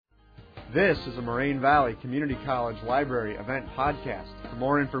This is a Moraine Valley Community College Library event podcast. For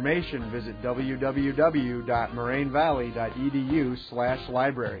more information, visit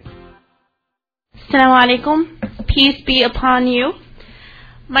www.morainevalley.edu/library. Assalamu alaikum. Peace be upon you.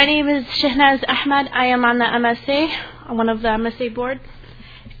 My name is Shahnaz Ahmad. I am on the MSA, one of the MSA board.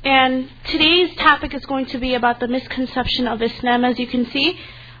 And today's topic is going to be about the misconception of Islam. As you can see,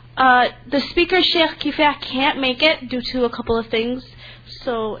 the speaker, Sheikh Kifah, can't make it due to a couple of things.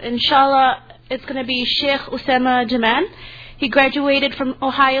 So, inshallah, it's going to be Sheikh Usama Jamal. He graduated from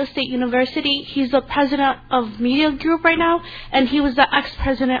Ohio State University. He's the president of Media Group right now, and he was the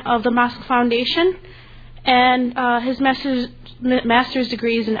ex-president of the Mosque Foundation, and his master's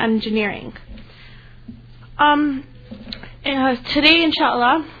degree is in engineering. Today,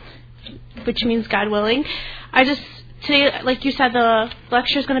 inshallah, which means God willing, today, like you said, the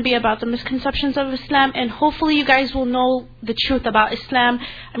lecture is going to be about the misconceptions of Islam, and hopefully you guys will know the truth about Islam.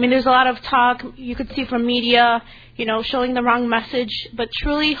 I mean, there's a lot of talk you could see from media, showing the wrong message, but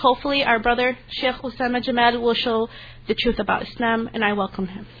truly, hopefully, our brother, Sheikh Usama Jamal, will show the truth about Islam, and I welcome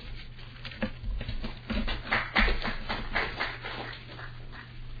him.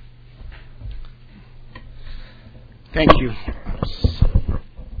 Thank you.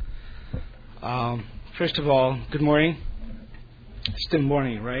 First of all, good morning. It's still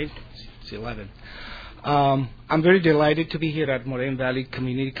morning, right? It's 11. I'm very delighted to be here at Moraine Valley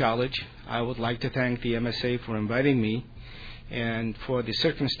Community College. I would like to thank the MSA for inviting me and for the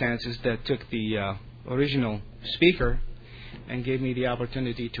circumstances that took the original speaker and gave me the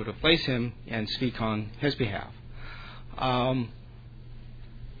opportunity to replace him and speak on his behalf.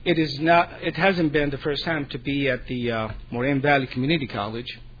 It hasn't been the first time to be at the Moraine Valley Community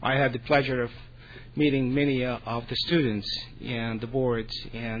College. I had the pleasure of meeting many of the students and the boards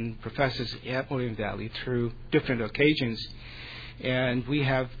and professors at Moraine Valley through different occasions, and we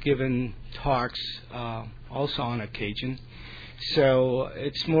have given talks also on occasion. So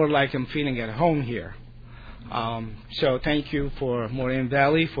it's more like I'm feeling at home here. So thank you for Moraine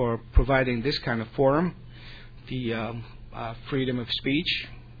Valley for providing this kind of forum, the freedom of speech,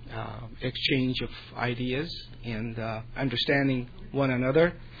 exchange of ideas, and understanding one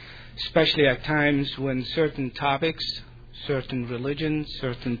another, especially at times when certain topics, certain religions,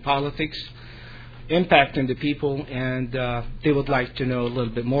 certain politics impacting the people, and they would like to know a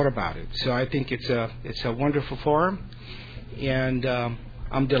little bit more about it. So I think it's a wonderful forum, and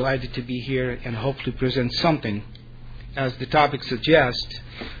I'm delighted to be here and hopefully present something, as the topic suggests,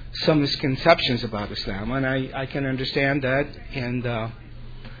 some misconceptions about Islam, and I can understand that, and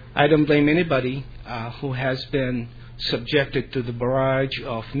I don't blame anybody who has been subjected to the barrage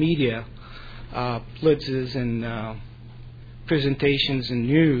of media, blitzes and presentations and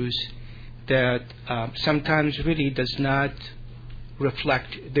news that sometimes really does not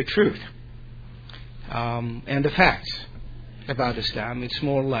reflect the truth and the facts about Islam. It's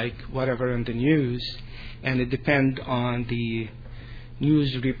more like whatever in the news, and it depends on the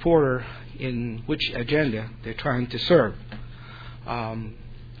news reporter in which agenda they're trying to serve.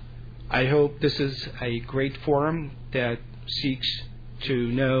 I hope this is a great forum that seeks to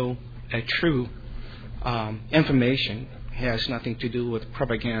know a true information. It has nothing to do with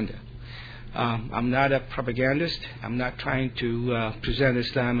propaganda. I'm not a propagandist. I'm not trying to present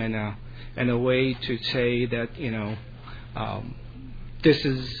Islam in a way to say that this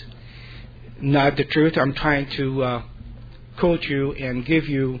is not the truth. I'm trying to quote you and give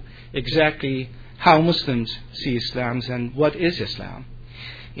you exactly how Muslims see Islam and what is Islam.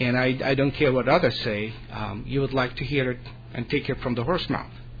 And I don't care what others say. You would like to hear it and take it from the horse's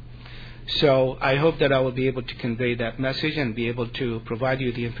mouth. So I hope that I will be able to convey that message and be able to provide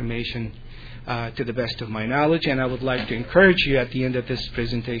you the information to the best of my knowledge. And I would like to encourage you at the end of this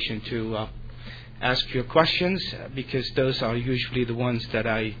presentation to ask your questions, because those are usually the ones that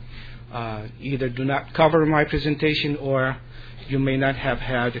I either do not cover in my presentation, or you may not have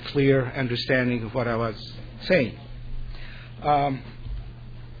had a clear understanding of what I was saying.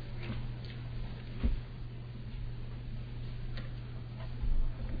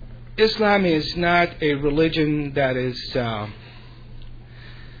 Islam is not a religion that is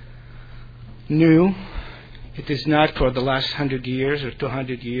new. It is not for the last 100 years or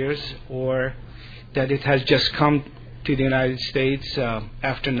 200 years, or that it has just come to the United States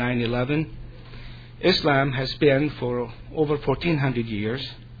after 9/11. Islam has been for over 1400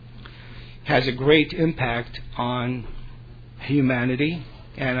 years, has a great impact on humanity,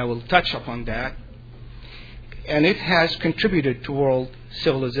 and I will touch upon that. And it has contributed to world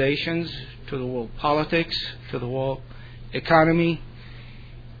civilizations, to the world politics, to the world economy,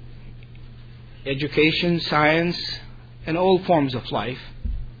 education, science, and all forms of life.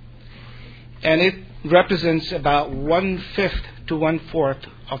 And it represents about 1/5 to 1/4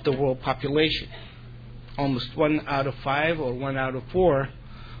 of the world population. Almost 1 out of 5 or 1 out of 4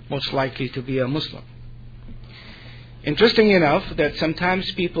 most likely to be a Muslim. Interesting enough that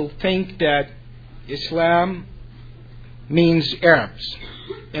sometimes people think that Islam means Arabs,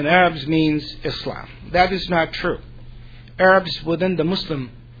 and Arabs means Islam. That is not true. Arabs within the Muslim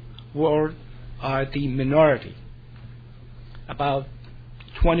world are the minority. About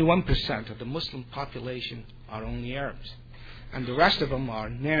 21% of the Muslim population are only Arabs, and the rest of them are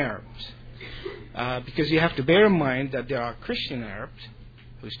non-Arabs. Because you have to bear in mind that there are Christian Arabs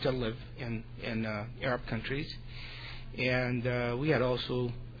who still live in Arab countries, and we had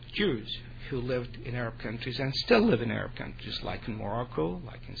also Jews who lived in Arab countries and still live in Arab countries, like in Morocco,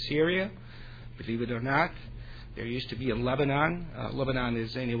 like in Syria. Believe it or not, there used to be in Lebanon. Lebanon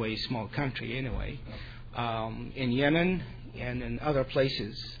is anyway a small country anyway. In Yemen and in other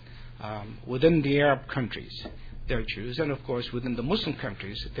places within the Arab countries, there are Jews, and of course within the Muslim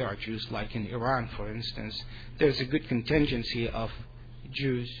countries there are Jews, like in Iran, for instance. There's a good contingency of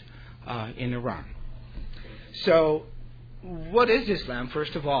Jews in Iran. So what is Islam?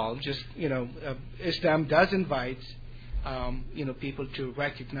 First of all, just Islam does invite people to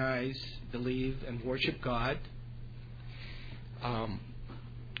recognize, believe, and worship God,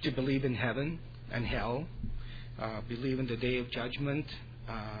 to believe in heaven and hell, believe in the day of judgment,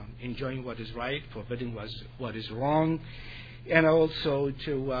 enjoying what is right, forbidding what is wrong, and also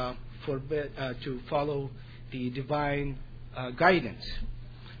to follow the divine guidance.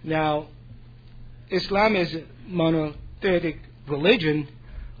 Now, Islam is a monotheistic religion.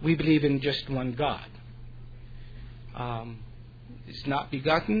 We believe in just one God. It's not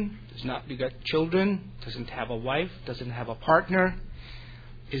begotten, does not beget children, doesn't have a wife, doesn't have a partner,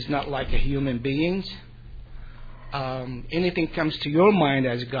 is not like a human being. Anything comes to your mind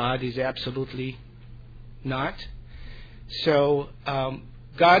as God is absolutely not. So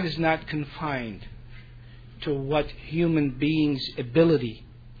God is not confined to what human beings' ability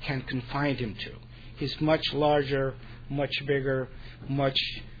can confine him to. He's much larger, much bigger, much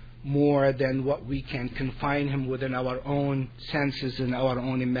more than what we can confine him within our own senses and our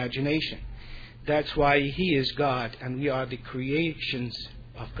own imagination. That's why he is God and we are the creations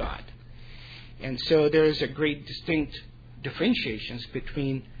of God. And so there is a great distinct differentiations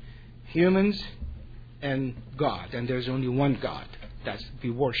between humans and God, and there's only one God that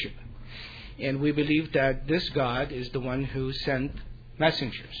we worship. And we believe that this God is the one who sent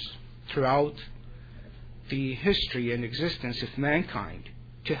messengers throughout the history and existence of mankind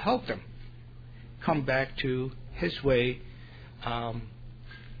to help them come back to his way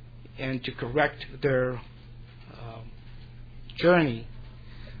and to correct their journey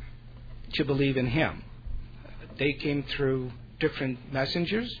to believe in him. They came through different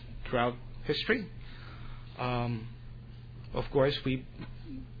messengers throughout history. Of course, we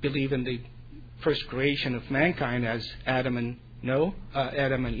believe in the first creation of mankind as Adam and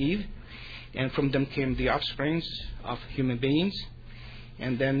Eve, and from them came the offsprings of human beings.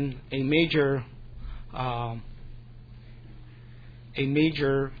 And then a major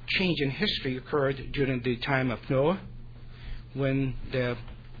change in history occurred during the time of Noah, when the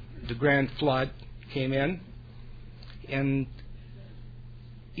grand flood came in, and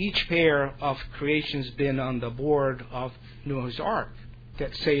each pair of creations been on the board of Noah's Ark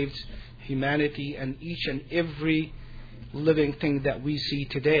that saved humanity, and each and every living thing that we see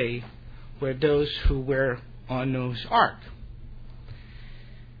today were those who were on Noah's Ark.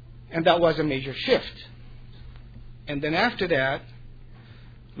 And that was a major shift. And then after that,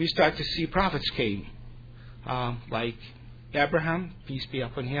 we start to see prophets came, like Abraham, peace be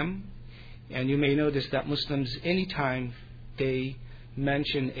upon him. And you may notice that Muslims, anytime they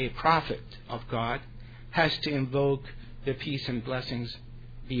mention a prophet of God, has to invoke the peace and blessings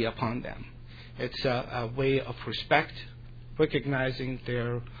be upon them. It's a way of respect, recognizing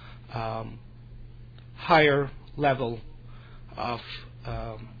their higher level of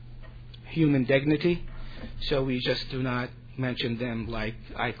human dignity. So we just do not mention them like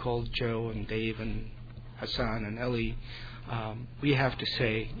I called Joe and Dave and Hassan and Ellie. We have to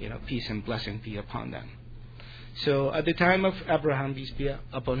say, peace and blessing be upon them. So at the time of Abraham, peace be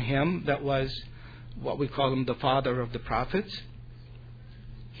upon him, that was what we call him the father of the prophets.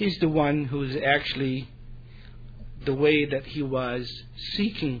 He's the one who's actually, the way that he was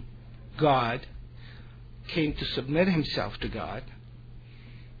seeking God, came to submit himself to God.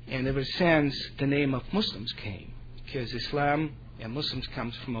 And ever since, the name of Muslims came, because Islam and Muslims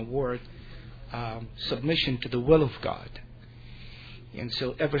comes from a word, submission to the will of God. And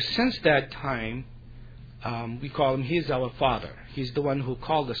so ever since that time, we call him, he is our father. He's the one who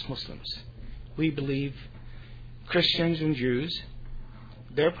called us Muslims. we believe Christians and Jews,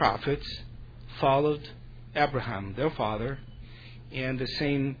 their prophets, followed Abraham, their father, and the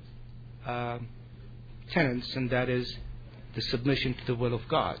same tenets, and that is the submission to the will of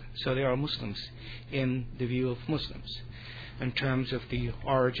God. So they are Muslims in the view of Muslims in terms of the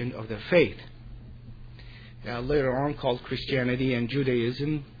origin of their faith. Later on called Christianity and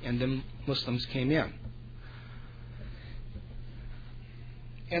Judaism, and then Muslims came in.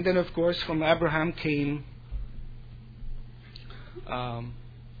 And then, of course, from Abraham came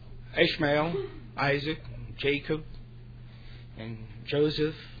Ishmael, Isaac, Jacob, and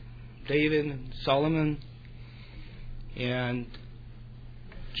Joseph, David, and Solomon, and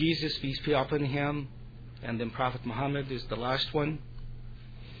Jesus, peace be upon him, and then Prophet Muhammad is the last one.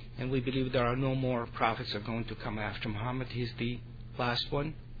 And we believe there are no more prophets are going to come after Muhammad. He's the last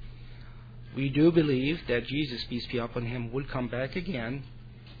one. We do believe that Jesus, peace be upon him, will come back again,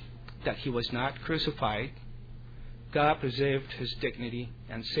 that he was not crucified. God preserved his dignity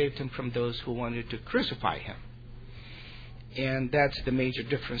and saved him from those who wanted to crucify him. And that's the major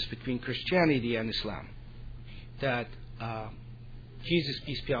difference between Christianity and Islam. That Jesus,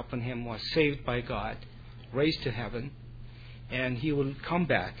 peace be upon him, was saved by God, raised to heaven, and he will come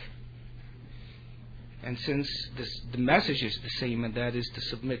back. And since the message is the same, and that is to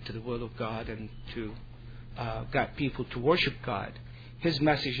submit to the will of God and to get people to worship God, his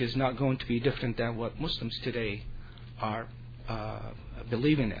message is not going to be different than what Muslims today are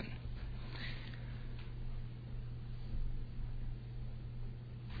believing in.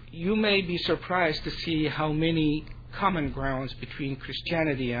 You may be surprised to see how many common grounds between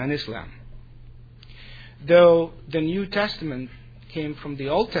Christianity and Islam. Though the New Testament came from the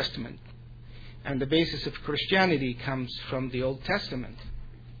Old Testament, and the basis of Christianity comes from the Old Testament,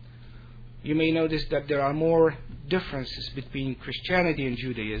 you may notice that there are more differences between Christianity and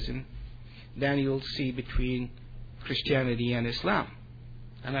Judaism than you'll see between Christianity and Islam.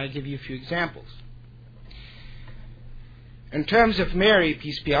 And I'll give you a few examples. In terms of Mary,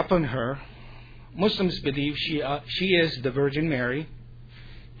 peace be upon her, Muslims believe she is the Virgin Mary,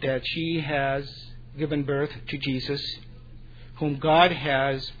 that she has given birth to Jesus, whom God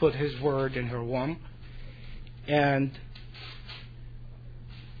has put his word in her womb, and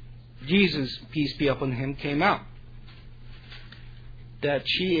Jesus, peace be upon him, came out. That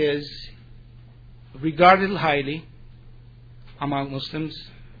she is regarded highly among Muslims.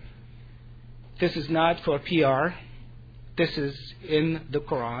 This is not for PR. This is in the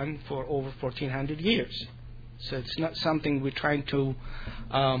Quran for over 1400 years. So it's not something we're trying to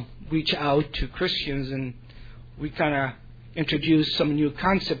reach out to Christians and we kind of introduce some new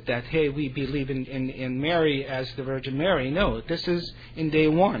concept that, hey, we believe in Mary as the Virgin Mary. No, this is in day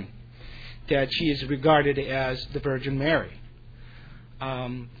one, that she is regarded as the Virgin Mary.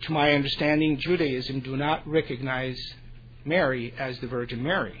 To my understanding, Judaism do not recognize Mary as the Virgin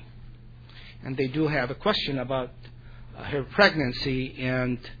Mary. And they do have a question about her pregnancy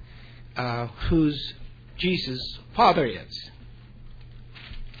and whose Jesus' father is.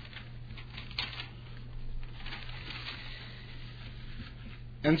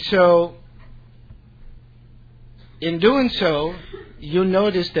 And so, in doing so, you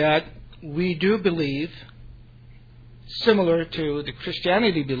notice that we do believe, similar to the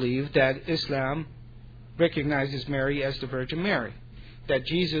Christianity belief, that Islam recognizes Mary as the Virgin Mary, that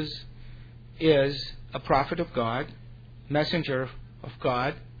Jesus is a prophet of God, messenger of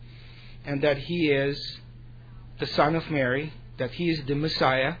God, and that he is the son of Mary, that he is the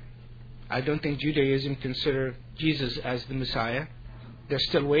Messiah. I don't think Judaism considers Jesus as the Messiah. They're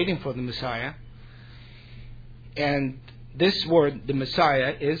still waiting for the Messiah. And this word, the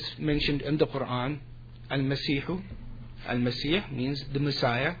Messiah, is mentioned in the Quran. Al-Masihu. Al-Masih means the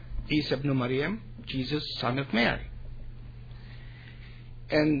Messiah. Isa ibn Maryam, Jesus, son of Mary.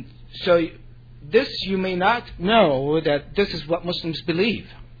 And so this you may not know that this is what Muslims believe.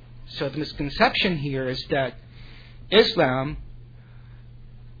 So the misconception here is that Islam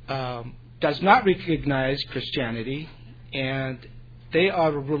does not recognize Christianity, and they are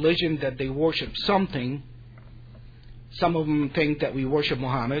a religion that they worship something. Some of them think that we worship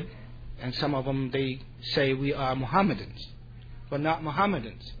Muhammad, and some of them they say we are Muhammadans. We're not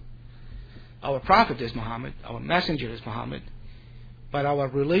Muhammadans. Our prophet is Muhammad, our messenger is Muhammad, but our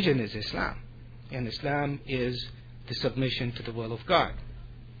religion is Islam. And Islam is the submission to the will of God.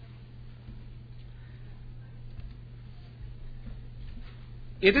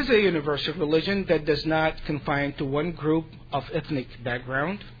 It is a universal religion that does not confine to one group of ethnic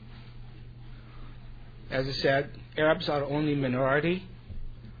background. As I said, Arabs are only minority.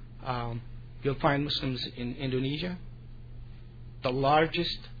 You'll find Muslims in Indonesia, the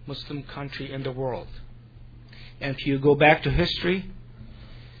largest Muslim country in the world. And if you go back to history,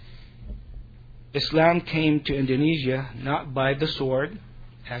 Islam came to Indonesia not by the sword,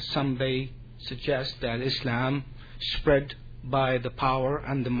 as some may suggest that Islam spread by the power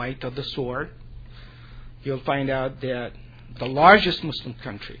and the might of the sword. You'll find out that the largest Muslim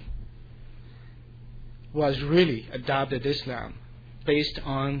country was really adopted Islam based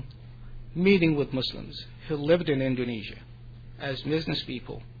on meeting with Muslims who lived in Indonesia as business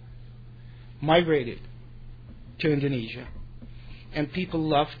people, migrated to Indonesia, and people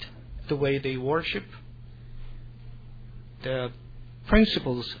loved the way they worship, the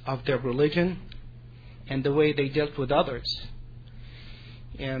principles of their religion, and the way they dealt with others.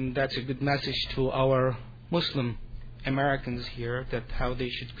 And that's a good message to our Muslim Americans here, that how they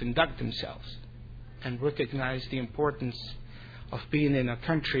should conduct themselves and recognize the importance of being in a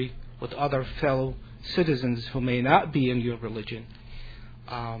country with other fellow citizens who may not be in your religion,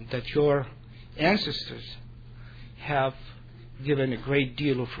 that your ancestors have given a great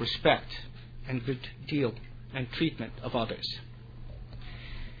deal of respect and good deal and treatment of others.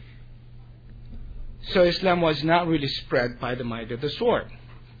 So Islam was not really spread by the might of the sword,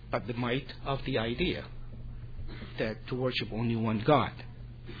 but the might of the idea that to worship only one God.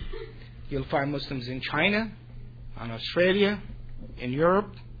 You'll find Muslims in China, in Australia, in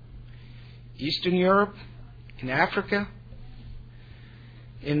Europe, Eastern Europe, in Africa,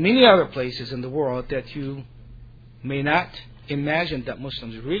 in many other places in the world that you may not imagine that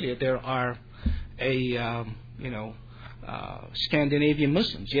Muslims really. There are Scandinavian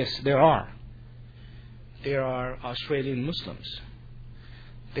Muslims. Yes, there are. There are Australian Muslims.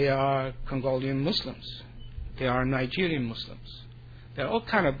 There are Congolian Muslims. There are Nigerian Muslims. There are all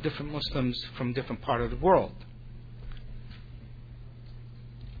kind of different Muslims from different parts of the world.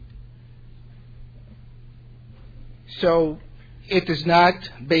 So it is not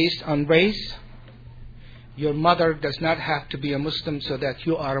based on race. Your mother does not have to be a Muslim so that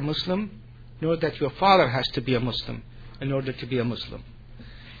you are a Muslim, nor that your father has to be a Muslim in order to be a Muslim.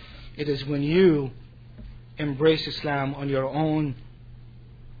 It is when you embrace Islam on your own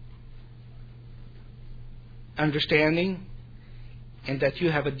understanding, and that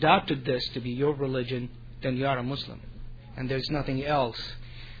you have adopted this to be your religion, then you are a Muslim. And there's nothing else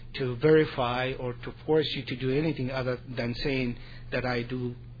to verify or to force you to do anything other than saying that I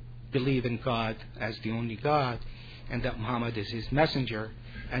do believe in God as the only God, and that Muhammad is his messenger,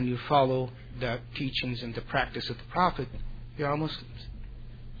 and you follow the teachings and the practice of the Prophet. You are Muslims.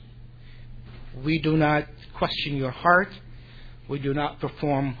 We do not question your heart. We do not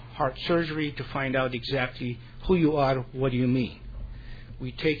perform heart surgery to find out exactly who you are, what do you mean.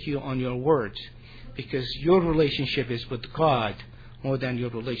 We take you on your words, because your relationship is with God more than your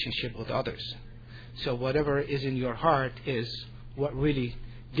relationship with others. So whatever is in your heart is what really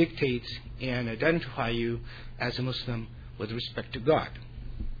dictates and identify you as a Muslim with respect to God.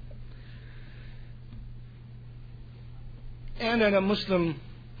 And in a Muslim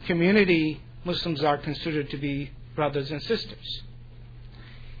community, Muslims are considered to be brothers and sisters.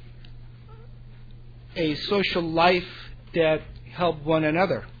 A social life that help one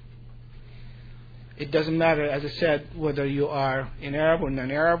another. It doesn't matter, as I said, whether you are an Arab or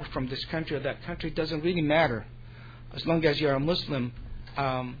non-Arab, from this country or that country. It doesn't really matter. As long as you're a Muslim,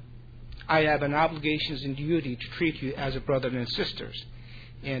 I have an obligation and duty to treat you as a brother and sisters,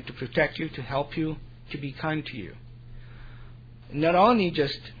 and to protect you, to help you, to be kind to you. Not only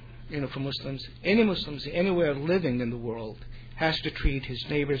just for Muslims, any Muslims anywhere living in the world has to treat his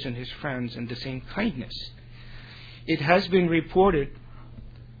neighbors and his friends in the same kindness. It has been reported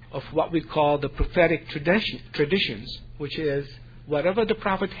of what we call the prophetic traditions, which is whatever the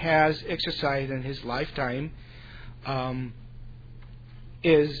Prophet has exercised in his lifetime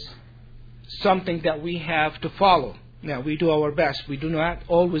is something that we have to follow. Now, we do our best. We do not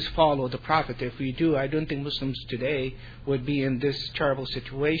always follow the Prophet. If we do, I don't think Muslims today would be in this terrible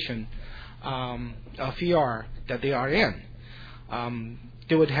situation of fear that they are in.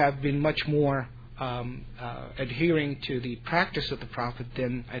 They would have been much more adhering to the practice of the Prophet,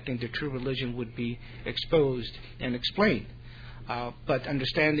 then I think the true religion would be exposed and explained. But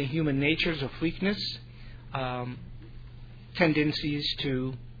understanding human natures of weakness, tendencies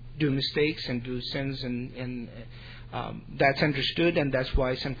to do mistakes and do sins, and that's understood, and that's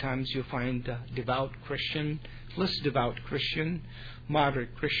why sometimes you find devout Christian, less devout Christian,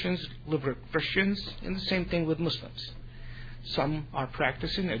 moderate Christians, liberal Christians, and the same thing with Muslims. Some are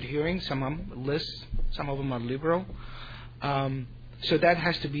practicing, adhering, some are less, some of them are liberal. So that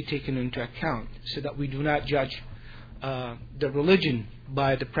has to be taken into account, so that we do not judge the religion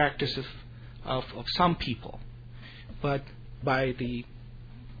by the practice of some people, but by the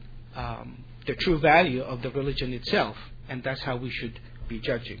true value of the religion itself, and that's how we should be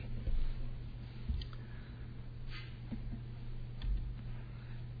judging.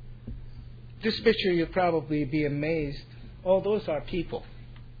 This picture, you'll probably be amazed. All those are people.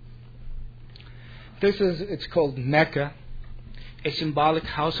 It's called Mecca, a symbolic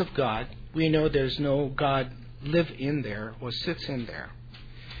house of God. We know there's no God live in there or sits in there.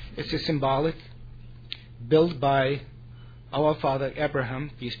 It's a symbolic, built by our father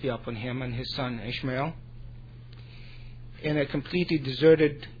Abraham, peace be upon him, and his son Ishmael, in a completely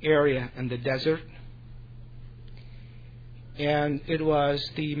deserted area in the desert. And it was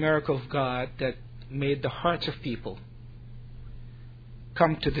the miracle of God that made the hearts of people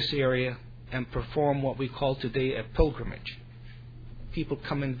come to this area and perform what we call today a pilgrimage. People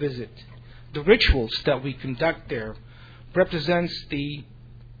come and visit. The rituals that we conduct there represents the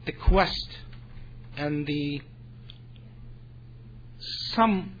quest and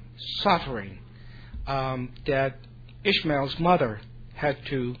some suffering that Ishmael's mother had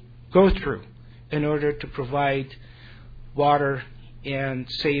to go through in order to provide water and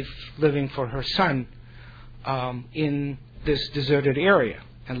safe living for her son in this deserted area,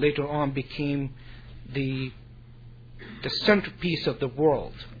 and later on became the centerpiece of the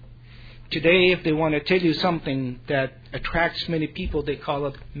world. Today, if they want to tell you something that attracts many people, they call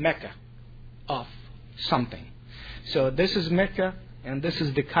it Mecca of something. So this is Mecca, and this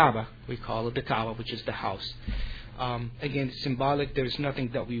is the Kaaba. We call it the Kaaba, which is the house. Again, it's symbolic. There's nothing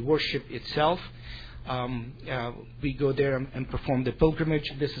that we worship itself. We go there and perform the pilgrimage.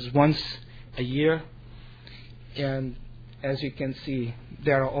 This is once a year. And as you can see,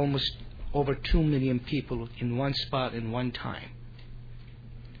 there are almost over 2 million people in one spot in one time.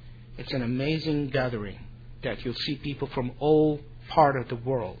 It's an amazing gathering that you'll see people from all part of the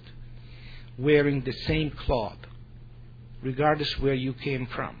world wearing the same cloth, regardless where you came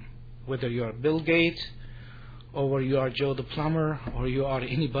from. Whether you are Bill Gates, or whether you are Joe the plumber, or you are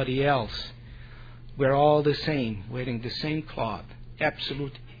anybody else, we're all the same, wearing the same cloth,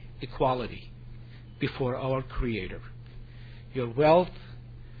 absolute equality before our Creator. Your wealth,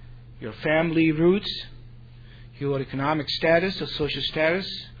 your family roots, your economic status or social status,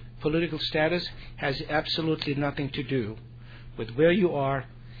 political status has absolutely nothing to do with where you are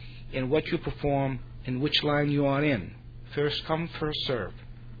and what you perform and which line you are in. First come, first serve.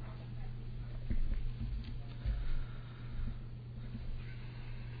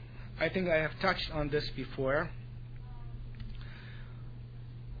 I think I have touched on this before.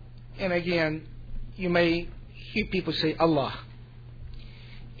 And again, you may hear people say Allah.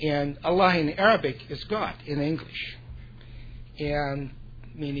 And Allah in Arabic is God in English. And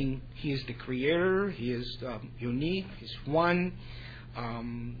meaning He is the Creator, He is unique, He's one,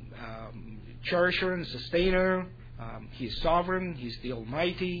 cherisher and sustainer. He is sovereign, He's the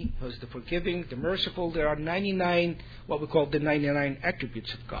Almighty, He's the forgiving, the merciful. There are 99, what we call the 99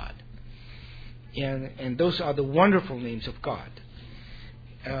 attributes of God. And those are the wonderful names of God.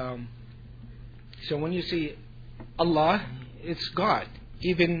 So when you see Allah, it's God.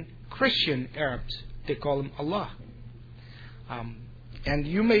 Even Christian Arabs, they call Him Allah. And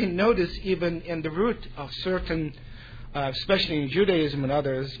you may notice even in the root of certain, especially in Judaism and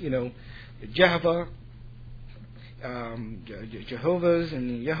others, Jehovah, Jehovah's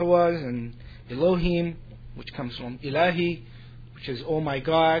and Yahweh's and Elohim, which comes from Ilahi, which is oh my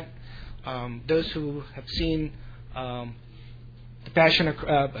God. Those who have seen the Passion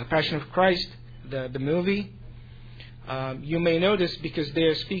of Christ, the movie, you may notice because they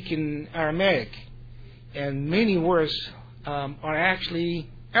are speaking Aramaic, and many words are actually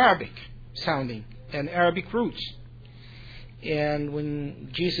Arabic sounding and Arabic roots. And when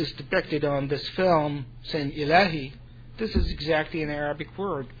Jesus depicted on this film saying Ilahi, this is exactly an Arabic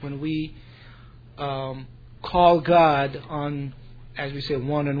word. When we call God on, as we say,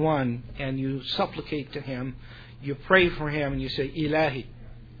 one-on-one, and you supplicate to Him, you pray for Him, and you say Ilahi,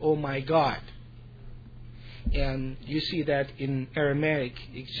 oh my God. And you see that in Aramaic,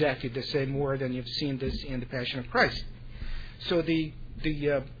 exactly the same word, and you've seen this in the Passion of Christ. So the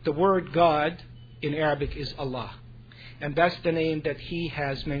word God in Arabic is Allah. And that's the name that He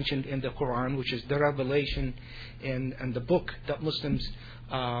has mentioned in the Quran, which is the revelation and the book that Muslims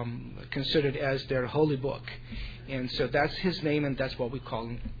considered as their holy book. And so that's His name, and that's what we call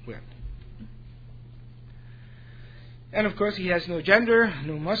Him with. And of course, He has no gender,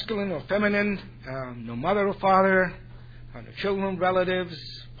 no masculine or feminine, no mother or father, no children, relatives,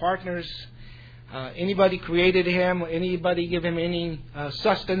 partners. Anybody created Him, or anybody give Him any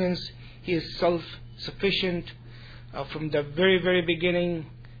sustenance. He is self-sufficient from the very, very beginning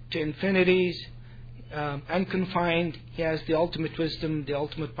to infinities. unconfined. He has the ultimate wisdom, the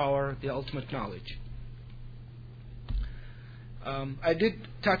ultimate power, the ultimate knowledge. I did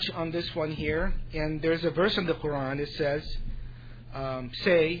touch on this one here, and there's a verse in the Quran. It says,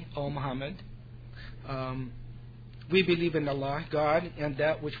 say, O Muhammad, we believe in Allah, God, and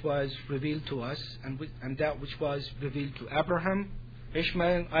that which was revealed to us, and that which was revealed to Abraham,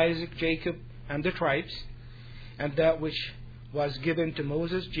 Ishmael, Isaac, Jacob, and the tribes, and that which was given to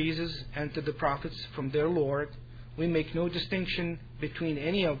Moses, Jesus, and to the prophets from their Lord. We make no distinction between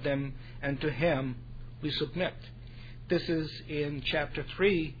any of them, and to Him we submit. This is in chapter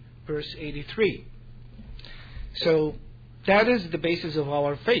 3, verse 83. So that is the basis of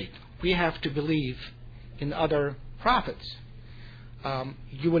our faith. We have to believe in other prophets.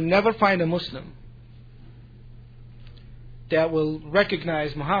 You will never find a Muslim that will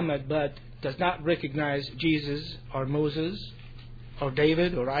recognize Muhammad but does not recognize Jesus or Moses or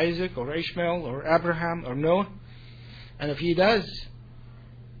David or Isaac or Ishmael or Abraham or Noah. And if he does,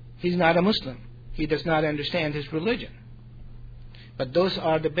 he's not a Muslim. He does not understand his religion. But those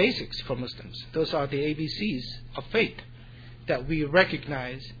are the basics for Muslims. Those are the ABCs of faith that we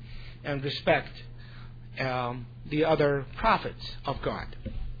recognize and respect the other prophets of God.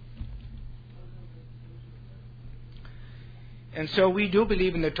 And so we do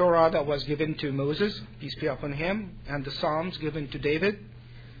believe in the Torah that was given to Moses, peace be upon him, and the Psalms given to David,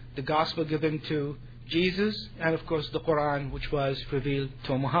 the Gospel given to Jesus, and of course the Quran, which was revealed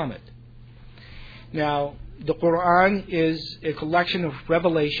to Muhammad. Now, the Quran is a collection of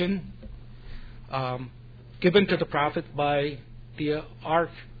revelation given to the prophet by the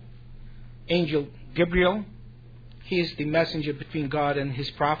archangel Gabriel. He is the messenger between God and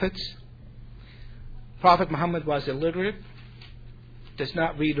His prophets. Prophet Muhammad was illiterate, does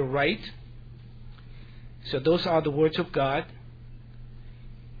not read or write. So those are the words of God.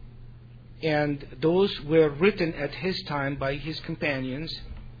 And those were written at his time by his companions.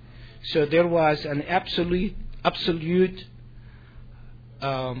 So there was an absolute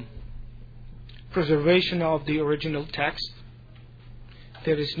preservation of the original text.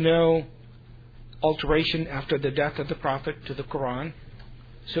 There is no alteration after the death of the Prophet to the Quran.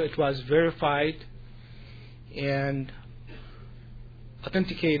 So it was verified and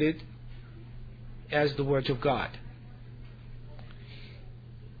authenticated as the words of God.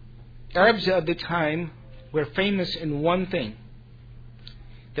 Arabs at the time were famous in one thing,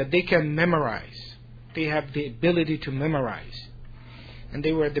 that they can memorize. They have the ability to memorize. And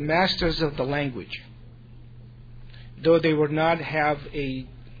they were the masters of the language. Though they would not have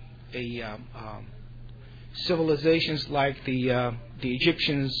civilizations like the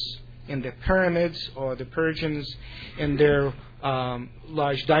Egyptians in the pyramids or the Persians in their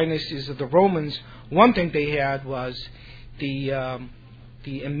large dynasties of the Romans, one thing they had was the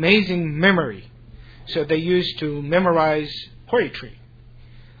amazing memory. So they used to memorize poetry.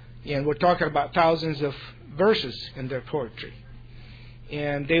 And we're talking about thousands of verses in their poetry.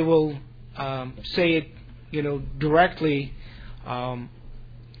 And they will say it, directly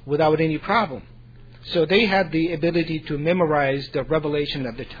without any problem. So they had the ability to memorize the revelation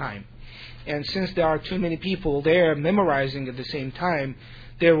at the time. And since there are too many people there memorizing at the same time,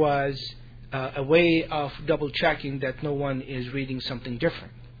 there was a way of double checking that no one is reading something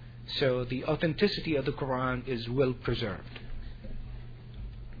different. So the authenticity of the Quran is well preserved.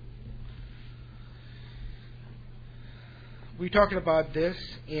 We're talking about this,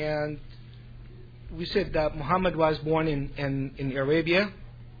 and we said that Muhammad was born in Arabia,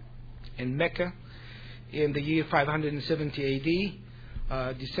 in Mecca, in the year 570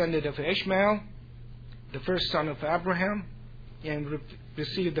 AD, descended of Ishmael, the first son of Abraham, and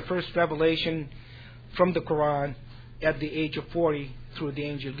received the first revelation from the Quran at the age of 40 through the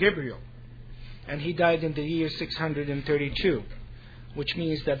angel Gabriel. And he died in the year 632, which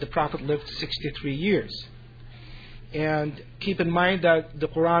means that the Prophet lived 63 years. And keep in mind that the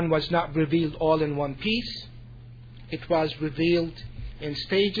Quran was not revealed all in one piece. It was revealed in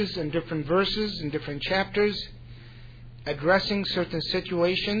stages, in different verses, in different chapters, addressing certain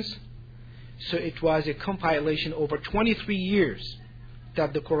situations. So it was a compilation over 23 years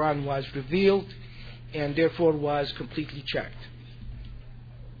that the Quran was revealed, and therefore was completely checked.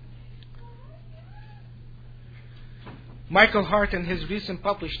 Michael Hart, in his recent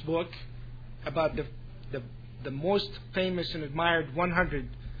published book about the most famous and admired 100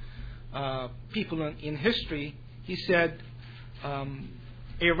 people in history, he said,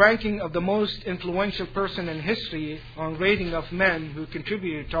 a ranking of the most influential person in history on rating of men who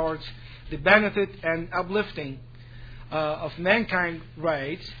contributed towards the benefit and uplifting of mankind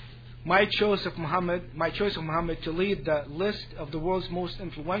rights my choice of Muhammad to lead the list of the world's most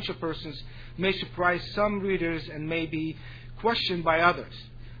influential persons may surprise some readers and may be questioned by others.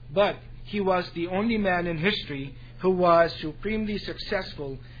 But he was the only man in history who was supremely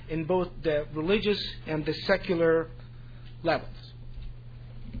successful in both the religious and the secular levels.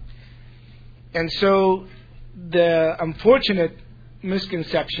 And so the unfortunate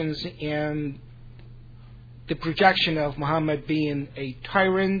misconceptions and the projection of Muhammad being a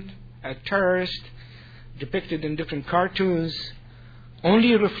tyrant, a terrorist, depicted in different cartoons,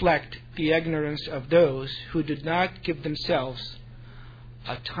 only reflect the ignorance of those who did not give themselves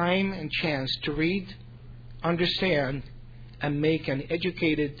a time and chance to read, understand, and make an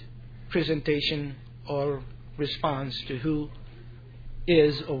educated presentation or response to who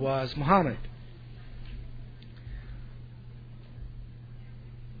is or was Muhammad.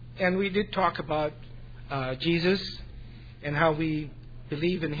 And we did talk about Jesus and how we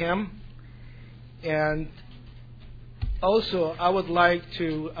believe in him. And also, I would like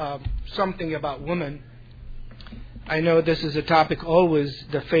to something about women. I know this is a topic always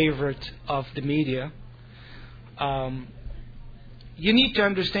the favorite of the media. You need to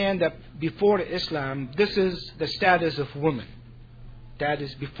understand that before Islam, this is the status of women. That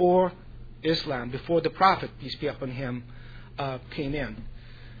is before Islam, before the Prophet, peace be upon him, came in.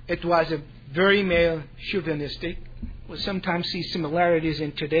 It was a very male chauvinistic. We sometimes see similarities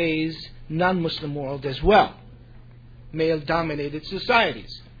in today's non-Muslim world as well. Male-dominated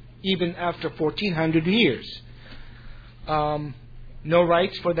societies, even after 1400 years. No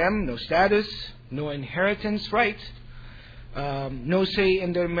rights for them, no status, no inheritance rights, no say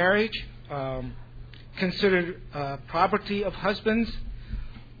in their marriage, considered property of husbands,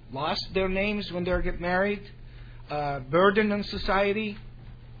 lost their names when they get married, burden on society,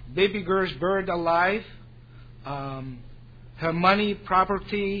 baby girls buried alive, her money,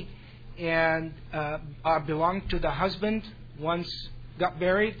 property, and belonged to the husband once got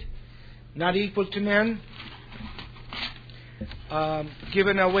buried, not equal to men,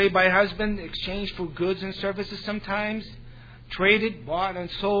 given away by husband, exchanged for goods and services sometimes, traded, bought and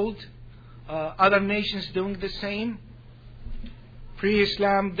sold, other nations doing the same.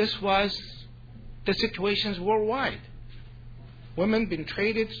 Pre-Islam, this was the situations worldwide. Women being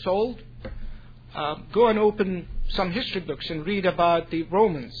traded, sold. Go and open some history books and read about the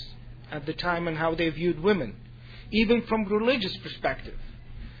Romans at the time and how they viewed women, even from religious perspective.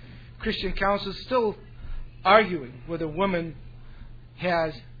 Christian councils still arguing whether women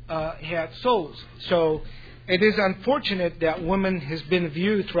had souls. So it is unfortunate that women has been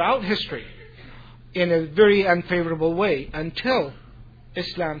viewed throughout history in a very unfavorable way until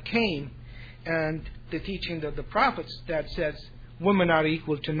Islam came and the teaching of the prophets that says women are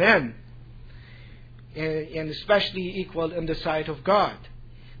equal to men, and especially equal in the sight of God.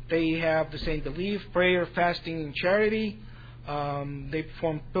 They have the same belief, prayer, fasting, and charity. They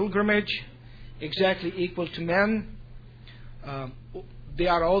perform pilgrimage, exactly equal to men. They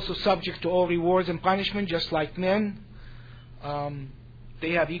are also subject to all rewards and punishment, just like men.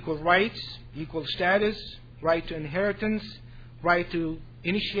 They have equal rights, equal status, right to inheritance, right to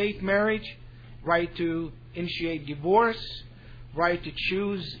initiate marriage, right to initiate divorce, right to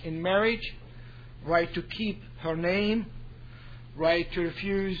choose in marriage, right to keep her name, right to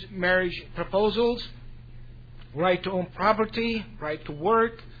refuse marriage proposals, right to own property, right to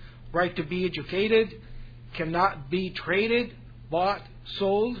work, right to be educated, cannot be traded, bought,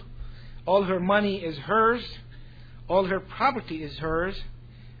 sold. All her money is hers. All her property is hers.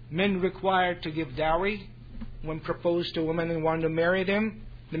 Men required to give dowry when proposed to women and want to marry them.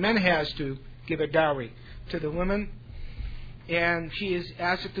 The man has to give a dowry to the women. And she is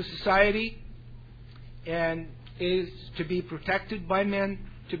asset to society and is to be protected by men,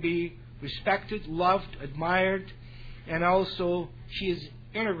 to be respected, loved, admired, and also she is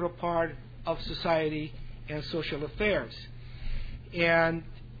an integral part of society and social affairs. And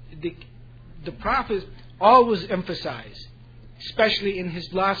the Prophet always emphasized, especially in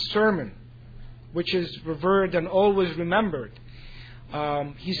his last sermon, which is revered and always remembered,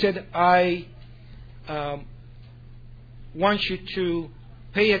 he said, I want you to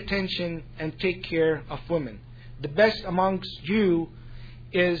pay attention and take care of women. The best amongst you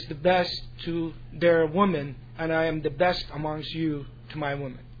is the best to their women, and I am the best amongst you to my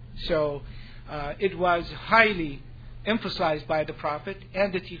women. So it was highly emphasized by the Prophet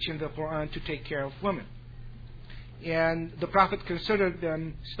and the teaching of the Quran to take care of women. And the Prophet considered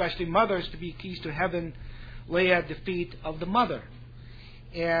them, especially mothers, to be keys to heaven, lay at the feet of the mother.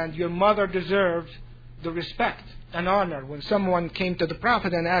 And your mother deserved the respect and honor. When someone came to the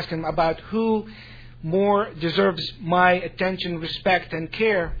Prophet and asked him about who more deserves my attention, respect, and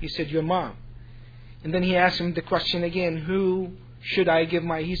care? He said, your mom. And then he asked him the question again, who should I give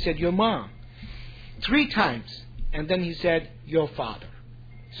my? He said, your mom. 3 times. And then he said, your father.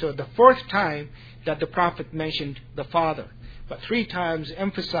 So the 4th time that the Prophet mentioned the father, but 3 times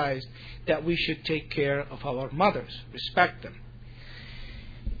emphasized that we should take care of our mothers, respect them.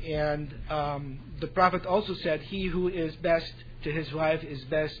 And the Prophet also said, he who is best to his wife is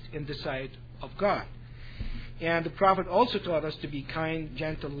best in the sight of God. And the Prophet also taught us to be kind,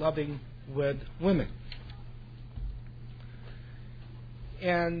 gentle, loving with women.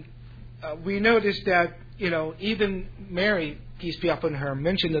 And we noticed that, even Mary, peace be upon her,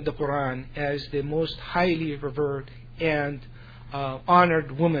 mentioned in the Quran as the most highly revered and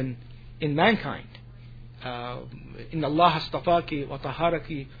honored woman in mankind. إن الله اصطفاك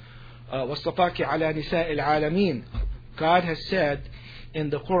وطهرك واصطفاك على نساء العالمين. God has said in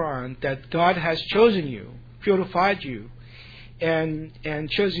the Quran that God has chosen you, purified you, and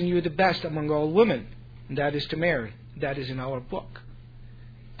chosen you the best among all women. And that is to marry. That is in our book.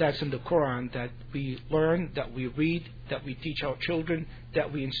 That's in the Quran that we learn, that we read, that we teach our children,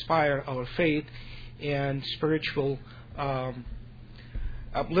 that we inspire our faith and spiritual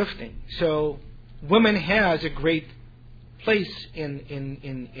uplifting. So women has a great place in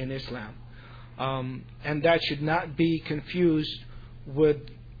Islam. And that should not be confused with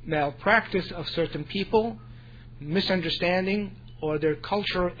malpractice of certain people, misunderstanding, or their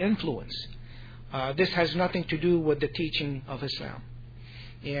cultural influence. This has nothing to do with the teaching of Islam.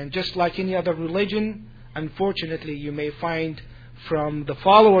 And just like any other religion, unfortunately, you may find from the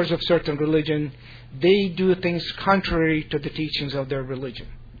followers of certain religion, they do things contrary to the teachings of their religion.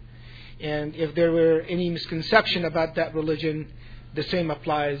 And if there were any misconception about that religion, the same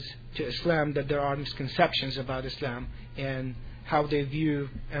applies to Islam, that there are misconceptions about Islam and how they view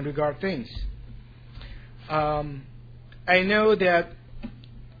and regard things. I know that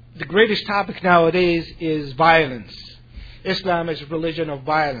the greatest topic nowadays is violence. Islam is a religion of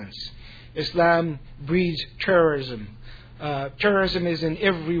violence. Islam breeds terrorism. Terrorism is in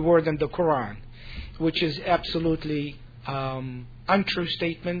every word in the Quran, which is absolutely untrue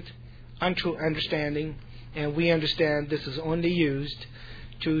statement, untrue understanding, and we understand this is only used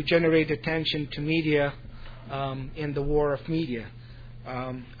to generate attention to media in the war of media.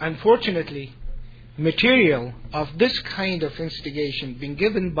 Unfortunately, material of this kind of instigation being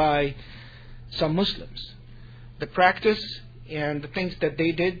given by some Muslims. The practice and the things that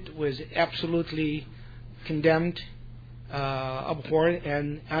they did was absolutely condemned, abhorrent,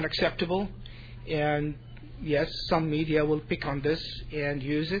 and unacceptable. And yes, some media will pick on this and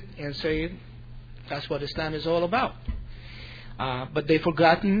use it and say that's what Islam is all about. But they've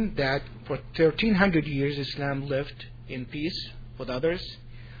forgotten that for 1300 years Islam lived in peace with others.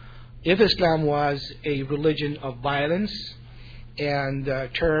 If Islam was a religion of violence and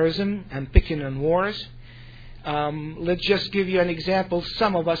terrorism and picking on wars, let's just give you an example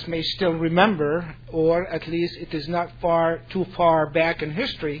some of us may still remember, or at least it is not too far back in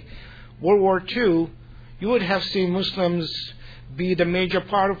history. World War II, you would have seen Muslims be the major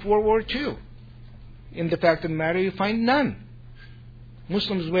part of World War II. In the fact of the matter, you find none.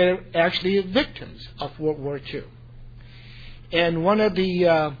 Muslims were actually victims of World War II. And one of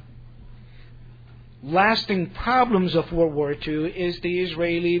the lasting problems of World War II is the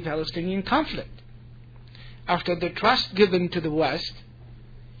Israeli-Palestinian conflict. After the trust given to the West,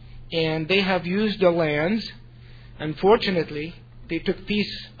 and they have used the lands, unfortunately, they took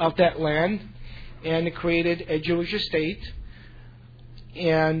piece of that land and created a Jewish state.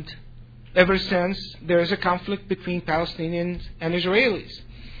 And ever since, there is a conflict between Palestinians and Israelis.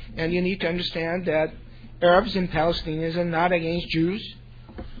 And you need to understand that Arabs and Palestinians are not against Jews.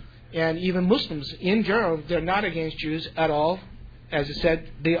 And even Muslims in general, they're not against Jews at all. As I said,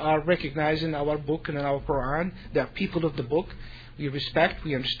 they are recognized in our book and in our Quran. They are people of the book. We respect,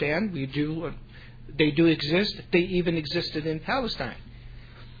 we understand, we do. They do exist. They even existed in Palestine.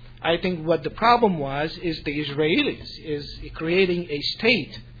 I think what the problem was is the Israelis is creating a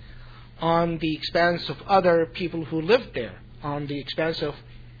state on the expense of other people who lived there, on the expense of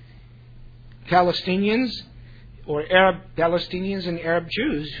Palestinians or Arab Palestinians and Arab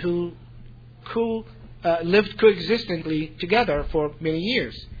Jews who lived coexistently together for many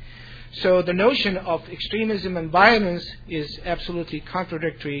years. So the notion of extremism and violence is absolutely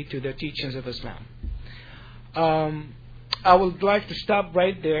contradictory to the teachings of Islam. I would like to stop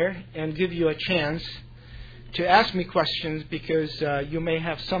right there and give you a chance to ask me questions, because you may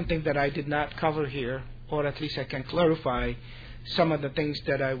have something that I did not cover here, or at least I can clarify some of the things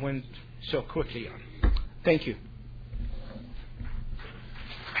that I went so quickly on. Thank you.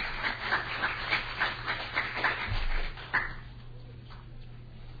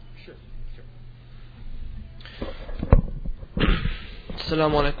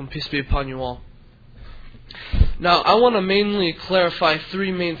 Assalamu alaikum, peace be upon you all. Now, I want to mainly clarify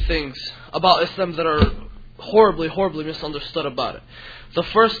three main things about Islam that are horribly, horribly misunderstood about it. The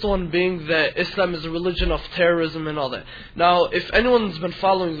first one being that Islam is a religion of terrorism and all that. Now, if anyone's been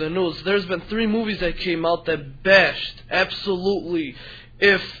following the news, there's been 3 movies that came out that bashed, absolutely,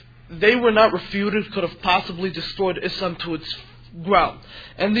 if they were not refuted, could have possibly destroyed Islam to its ground.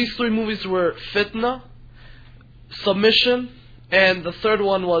 And these 3 movies were Fitna, Submission, and the third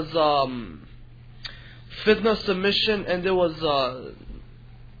one was Fitna, Submission, and there was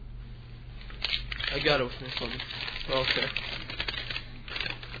I got it with me, something. Okay.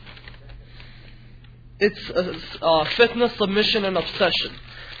 It's Fitna, Submission, and Obsession.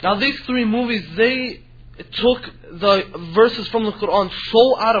 Now these 3 movies, they took the verses from the Quran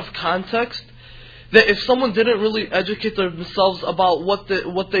so out of context that if someone didn't really educate themselves about what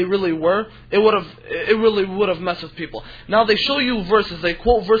they really were, it really would have messed with people. Now they show you verses, they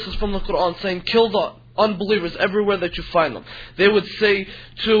quote verses from the Quran saying, kill the unbelievers everywhere that you find them. They would say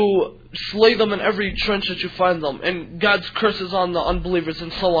to slay them in every trench that you find them, and God's curses on the unbelievers,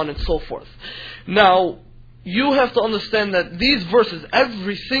 and so on and so forth. Now, you have to understand that these verses,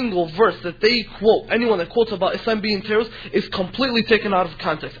 every single verse that they quote, anyone that quotes about Islam being terrorist, is completely taken out of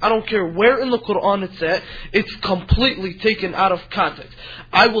context. I don't care where in the Quran it's at, it's completely taken out of context.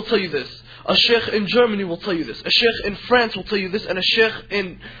 I will tell you this. A sheikh in Germany will tell you this. A sheikh in France will tell you this. And a sheikh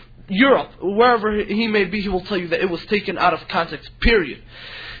in Europe, wherever he may be, he will tell you that it was taken out of context, period.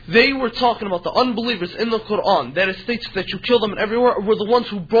 They were talking about the unbelievers in the Quran, that it states that you kill them everywhere, were the ones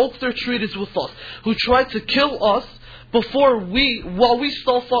who broke their treaties with us, who tried to kill us while we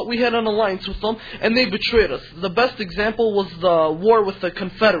still thought we had an alliance with them, and they betrayed us. The best example was the war with the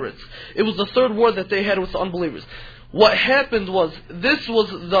Confederates. It was the 3rd war that they had with the unbelievers. What happened was, this was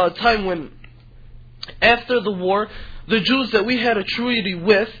the time when, after the war, the Jews that we had a treaty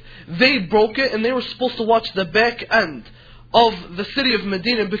with, they broke it, and they were supposed to watch the back end of the city of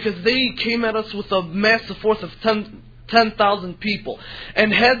Medina, because they came at us with a massive force of 10,000 people.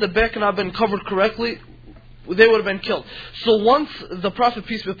 And had the back not been covered correctly, they would have been killed. So once the Prophet,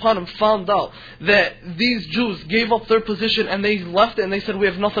 peace be upon him, found out that these Jews gave up their position and they left it and they said, we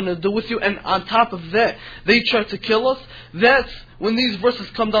have nothing to do with you, and on top of that, they tried to kill us, that's when these verses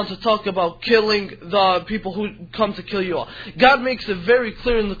come down to talk about killing the people who come to kill you all. God makes it very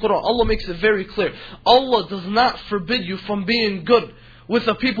clear in the Quran. Allah makes it very clear. Allah does not forbid you from being good with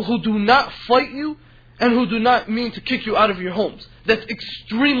the people who do not fight you and who do not mean to kick you out of your homes. That's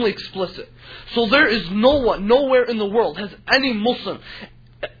extremely explicit. So there is no one, nowhere in the world has any Muslim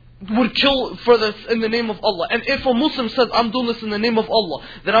would kill for this in the name of Allah. And if a Muslim says, I'm doing this in the name of Allah,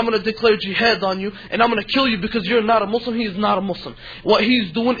 then I'm going to declare jihad on you and I'm going to kill you because you're not a Muslim, he is not a Muslim. What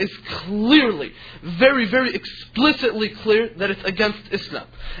he's doing is clearly, very, very explicitly clear that it's against Islam.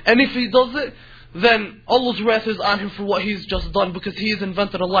 And if he does it, then Allah's wrath is on him for what he's just done, because he has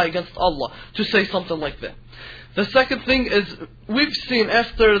invented a lie against Allah to say something like that. The second thing is, we've seen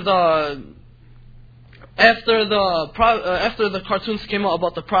after the cartoons came out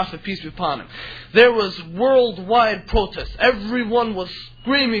about the Prophet, peace be upon him, there was worldwide protests. Everyone was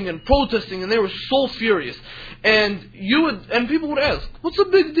screaming and protesting, and they were so furious. And people would ask, what's the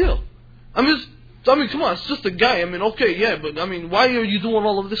big deal? I mean, come on, it's just a guy. I mean, okay, yeah, but I mean, why are you doing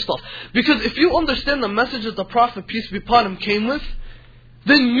all of this stuff? Because if you understand the message that the Prophet, peace be upon him, came with,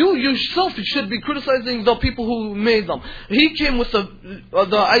 then you yourself should be criticizing the people who made them. He came with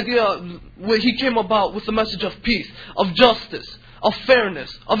the idea, he came about with the message of peace, of justice, of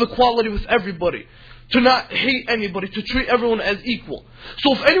fairness, of equality with everybody. To not hate anybody, to treat everyone as equal.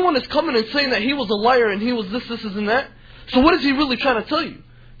 So if anyone is coming and saying that he was a liar and he was this, and that, so what is he really trying to tell you?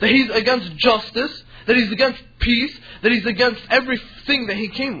 That he's against justice, that he's against peace, that he's against everything that he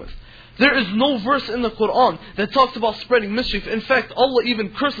came with. There is no verse in the Quran that talks about spreading mischief. In fact, Allah even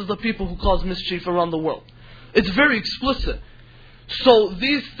curses the people who cause mischief around the world. It's very explicit. So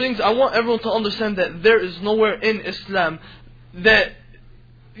these things, I want everyone to understand that there is nowhere in Islam that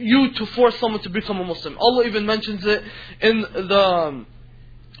you to force someone to become a Muslim. Allah even mentions it in the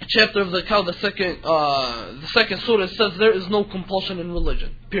chapter of the Cow, the second surah. It says there is no compulsion in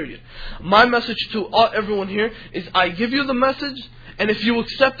religion, period. My message to everyone here is, I give you the message, and if you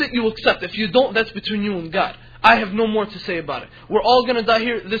accept it, you accept it. If you don't, that's between you and God. I have no more to say about it. We're all going to die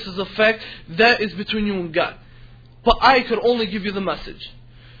here. This is a fact. That is between you and God. But I could only give you the message.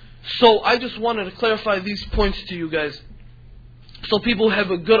 So I just wanted to clarify these points to you guys, so people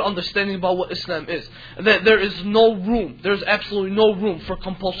have a good understanding about what Islam is. That there is no room, there's absolutely no room for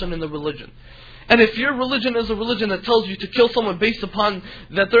compulsion in the religion. And if your religion is a religion that tells you to kill someone based upon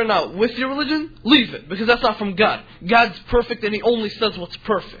that they're not with your religion, leave it, because that's not from God. God's perfect and He only says what's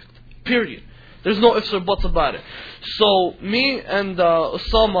perfect. Period. There's no ifs or buts about it. So me and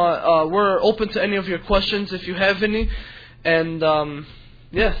Osama, we're open to any of your questions if you have any. And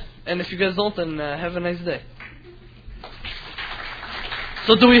yeah, and if you guys don't, then have a nice day.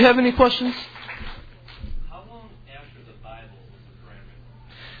 So do we have any questions? How long after the Bible was the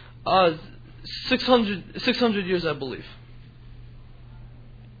Quran written? 600 years, I believe.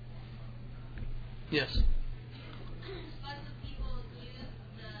 Yes. Lots of people use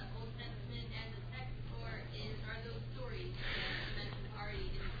the Old Testament as a text, or are those stories that mentioned already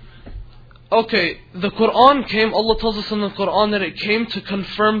in the Quran as well? Okay, the Quran came, Allah tells us in the Quran that it came to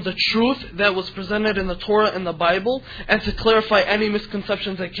confirm the truth that was presented in the Torah and the Bible, and to clarify any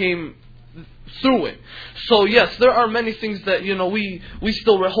misconceptions that came through it. So yes, there are many things that, we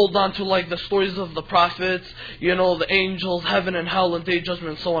still hold on to, like the stories of the prophets, the angels, heaven and hell and day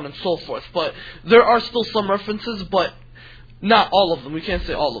judgment and so on and so forth. But there are still some references, but not all of them. We can't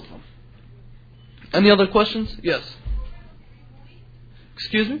say all of them. Any other questions? Yes.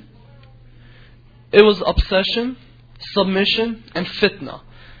 Excuse me? It was Obsession, Submission, and Fitna.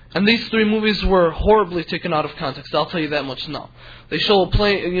 And these three movies were horribly taken out of context. I'll tell you that much now. They show a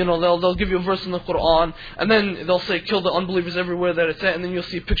plane, they'll give you a verse in the Quran, and then they'll say, kill the unbelievers everywhere that it's at, and then you'll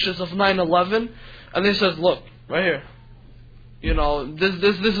see pictures of 9/11, and they says, look, right here.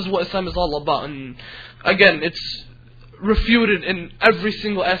 This is what Islam is all about. And again, it's refuted in every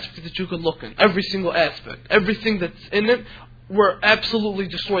single aspect that you could look in. Every single aspect. Everything that's in it were absolutely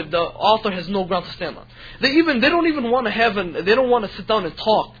destroyed. The author has no ground to stand on. They don't even want to they don't want to sit down and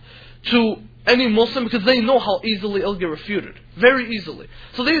talk to any Muslim, because they know how easily it'll get refuted. Very easily.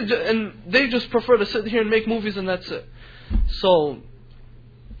 So they just prefer to sit here and make movies, and that's it. So,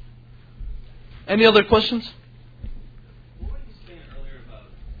 any other questions? What were you saying earlier about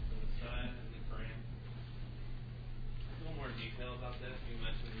the Messiah and the Quran? A little more detail about that. You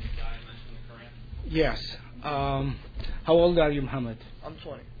mentioned the Messiah, mentioned the Quran. Yes. How old are you, Muhammad? I'm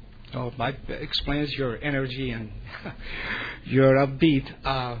 20. Oh, that explains your energy and your upbeat.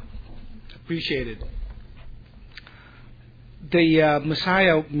 Appreciate it. The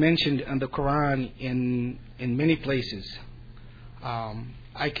Messiah mentioned in the Quran in many places.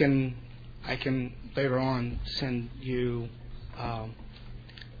 I can later on send you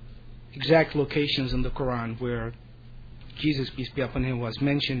exact locations in the Quran where Jesus, peace be upon him, was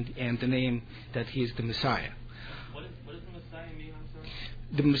mentioned, and the name that he is the Messiah. What does the Messiah mean? I'm sorry.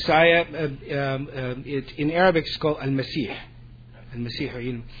 The Messiah, in Arabic, it's called Al-Masih.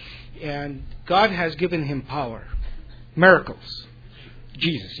 Al-Masih, and God has given him power, miracles.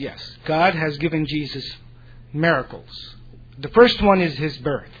 Jesus, yes. God has given Jesus miracles. The first one is his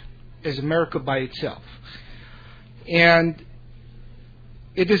birth, is a miracle by itself. And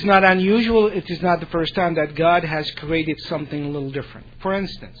it is not unusual, it is not the first time that God has created something a little different. For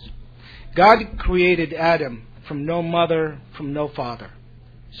instance, God created Adam from no mother, from no father.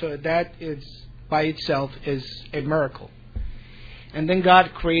 So that is by itself is a miracle. And then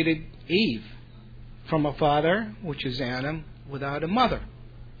God created Eve from a father, which is Adam, without a mother.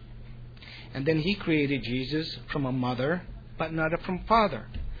 And then He created Jesus from a mother, but not from father.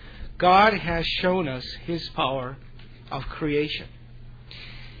 God has shown us His power of creation.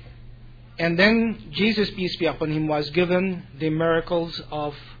 And then Jesus, peace be upon Him, was given the miracles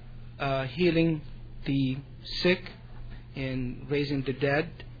of healing the sick and raising the dead.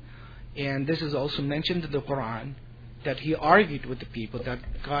 And this is also mentioned in the Quran, that He argued with the people that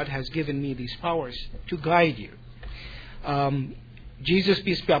God has given me these powers to guide you. Jesus,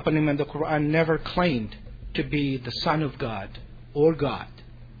 peace be upon Him, in the Quran never claimed to be the Son of God or God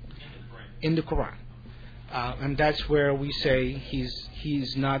in the Quran. And that's where we say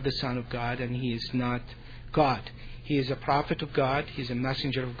He's not the Son of God and He is not God. He is a prophet of God. He's a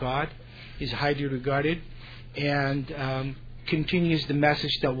messenger of God. He's highly regarded, and continues the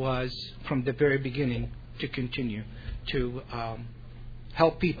message that was from the very beginning to continue to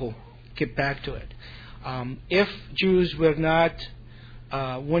help people get back to it. If Jews were not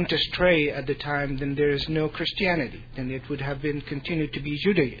went astray at the time, then there is no Christianity. Then it would have been continued to be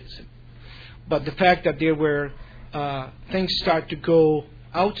Judaism. But the fact that there were things start to go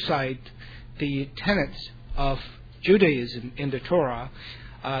outside the tenets of Judaism in the Torah,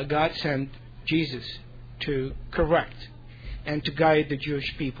 God sent Jesus to correct and to guide the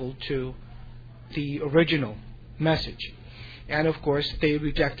Jewish people to the original message. And of course, they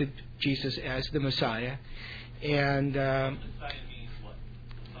rejected Jesus as the Messiah. And Messiah means what?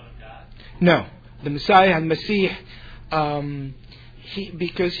 The Son of God? no, the Messiah, Al-Masih,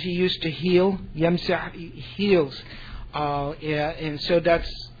 because he used to heal. Yamsah, he heals, and so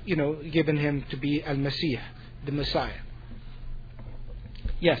that's given him to be al-Masih, the Messiah.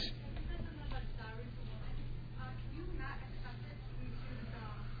 Yes.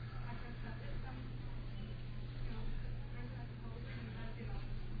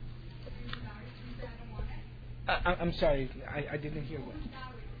 I'm sorry, I didn't hear what. The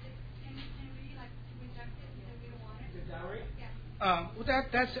dowry? Well,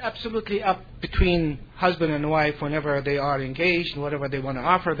 that's absolutely up between husband and wife whenever they are engaged, whatever they want to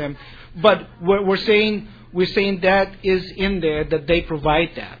offer them. But we're saying that is in there, that they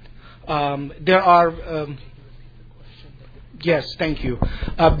provide that. There are. Yes, thank you.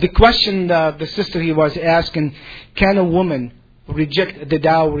 The question the sister he was asking: can a woman reject the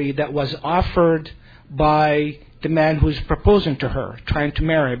dowry that was offered by the man who's proposing to her, trying to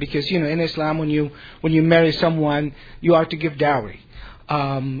marry her? Because in Islam, when you marry someone, you are to give dowry,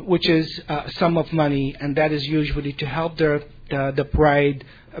 which is a sum of money, and that is usually to help the bride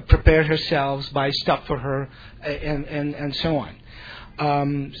prepare herself, buy stuff for her, and so on.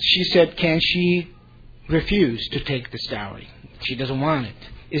 She said, can she refuse to take this dowry? She doesn't want it.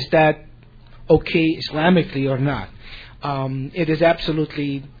 Is that okay Islamically or not? It is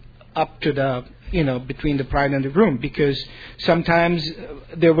absolutely up to the between the bride and the groom, because sometimes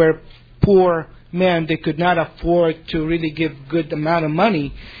there were poor men, they could not afford to really give good amount of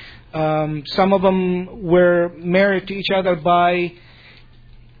money. Some of them were married to each other by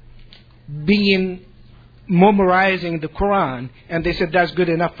memorizing the Quran, and they said that's good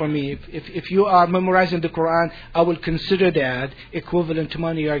enough for me. If you are memorizing the Quran, I will consider that equivalent to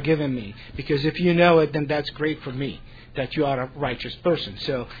money you are giving me, because if you know it, then that's great for me, that you are a righteous person.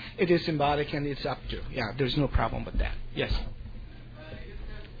 So it is symbolic, and it's up to. Yeah, there's no problem with that. Yes. You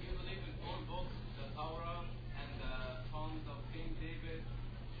believe in all books, the Torah and the poems of King David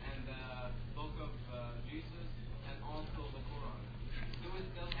and the book of Jesus and also the Quran.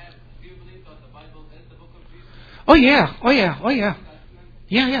 Do you believe that the Bible is the book of Jesus? Oh yeah.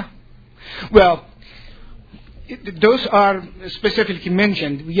 Yeah. Well, those are specifically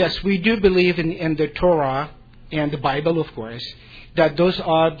mentioned. Yes, we do believe in the Torah and the Bible, of course, that those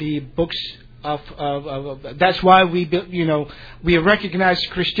are the books of that's why we recognize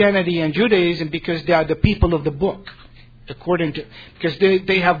Christianity and Judaism, because they are the people of the book, because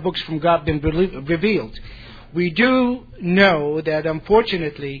they have books from God been revealed. We do know that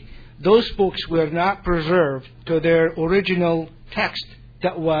unfortunately those books were not preserved to their original text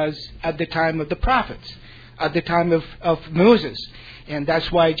that was at the time of the prophets, at the time of Moses, and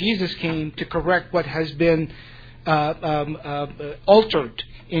that's why Jesus came to correct what has been altered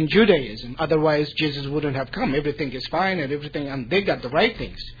in Judaism. Otherwise, Jesus wouldn't have come. Everything is fine and they got the right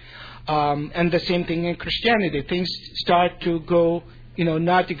things. And the same thing in Christianity. Things start to go,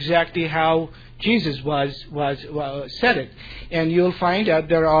 not exactly how Jesus was said it. And you'll find that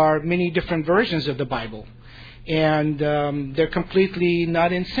there are many different versions of the Bible, and they're completely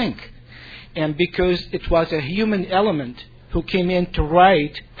not in sync. And because it was a human element who came in to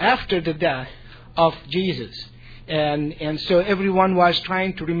write after the death of Jesus. And so everyone was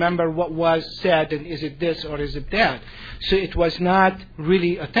trying to remember what was said, and is it this or is it that? So it was not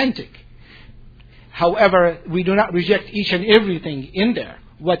really authentic. However, we do not reject each and everything in there.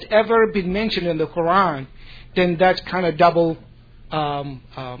 Whatever been mentioned in the Quran, then that's kind of double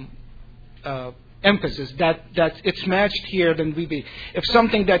emphasis. That it's matched here, then we be. If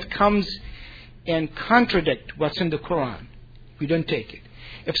something that comes and contradict what's in the Quran, we don't take it.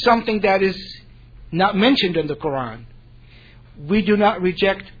 If something that is not mentioned in the Quran, we do not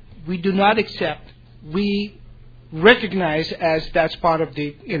reject, we do not accept, we recognize as that's part of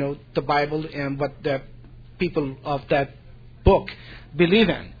the the Bible and what the people of that book believe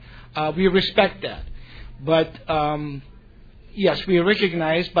in. We respect that, but yes, we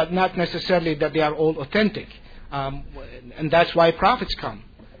recognize, but not necessarily that they are all authentic, and that's why prophets come,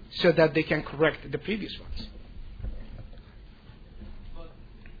 so that they can correct the previous ones.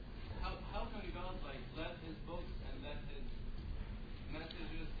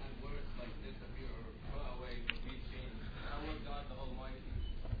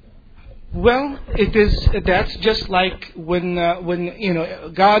 Well, that's just like when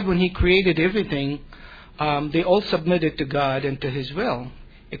God, when He created everything, they all submitted to God and to His will,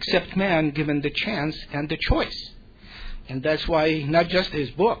 except man, given the chance and the choice. And that's why not just His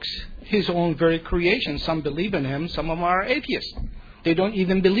books, His own very creation. Some believe in Him, some of them are atheists. They don't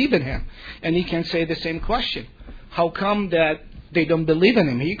even believe in Him. And He can say the same question. How come that they don't believe in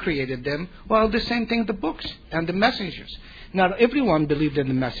Him? He created them. Well, the same thing, the books and the messengers. Not everyone believed in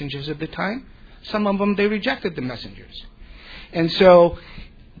the messengers at the time. Some of them, they rejected the messengers. And so,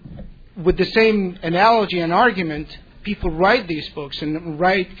 with the same analogy and argument, people write these books and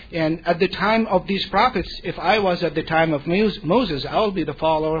at the time of these prophets, if I was at the time of Moses, I will be the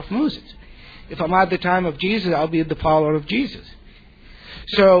follower of Moses. If I'm at the time of Jesus, I'll be the follower of Jesus.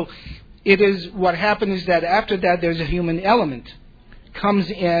 So it is what happens is that after that there's a human element comes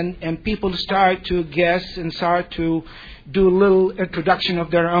in, and people start to guess and start to do a little introduction of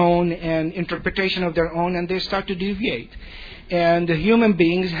their own and interpretation of their own, and they start to deviate. And the human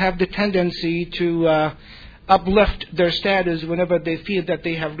beings have the tendency to uplift their status whenever they feel that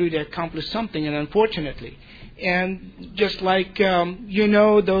they have really accomplished something, and unfortunately. And just like,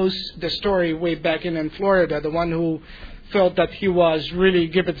 the story way back in Florida, the one who felt that he was really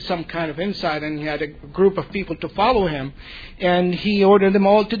given some kind of insight, and he had a group of people to follow him, and he ordered them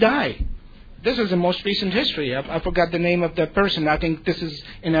all to die. This is the most recent history. I forgot the name of the person. I think this is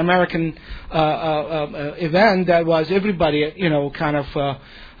an American event that was everybody,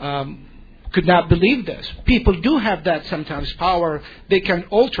 could not believe this. People do have that sometimes power. They can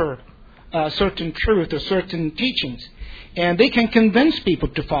alter certain truth or certain teachings, and they can convince people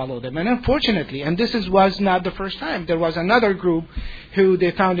to follow them. And unfortunately, and this was not the first time, there was another group who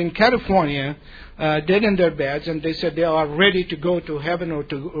they found in California, dead in their beds, and they said they are ready to go to heaven or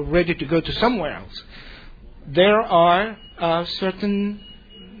ready to go to somewhere else. There are certain...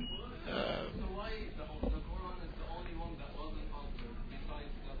 So why the Quran is the only one that wasn't altered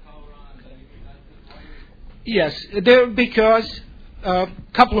besides the Torah and the Yes, because a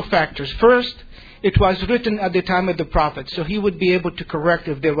couple of factors. First, it was written at the time of the Prophet, so he would be able to correct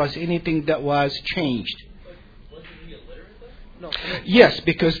if there was anything that was changed. Wasn't he illiterate though? No. Yes,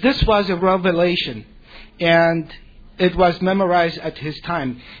 because this was a revelation, and it was memorized at his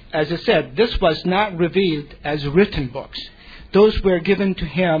time. As I said, this was not revealed as written books. Those were given to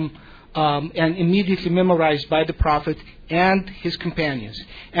him and immediately memorized by the Prophet and his companions.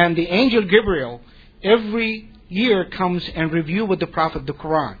 And the angel Gabriel, every year comes and review with the Prophet the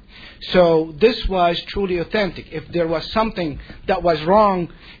Quran. So this was truly authentic. If there was something that was wrong,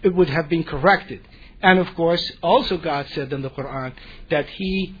 it would have been corrected. And of course, also God said in the Quran that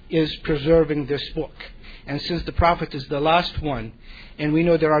He is preserving this book. And since the Prophet is the last one, and we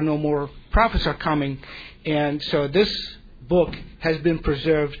know there are no more prophets are coming, and so this book has been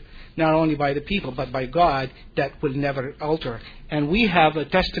preserved not only by the people, but by God, that will never alter. And we have a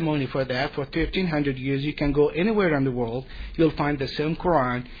testimony for that. For 1,300 years, you can go anywhere in the world, you'll find the same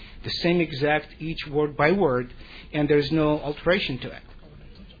Quran, the same exact, each word by word, and there's no alteration to it.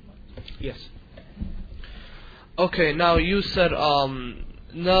 Yes. Okay, now you said,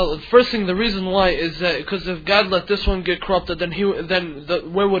 now first thing, the reason why is that because if God let this one get corrupted, then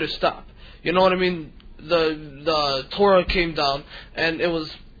where would it stop? You know what I mean? The Torah came down and it was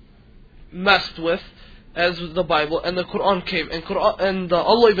messed with, as the Bible, and the Quran came, and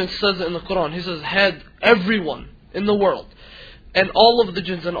Allah even says it in the Quran. He says, had everyone in the world and all of the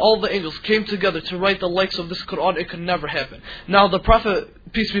jinns and all the angels came together to write the likes of this Quran, it could never happen. Now the Prophet,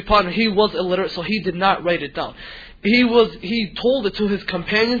 peace be upon him, he was illiterate, so he did not write it down. He told it to his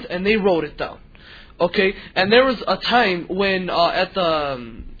companions, and they wrote it down. Okay, and there was a time when at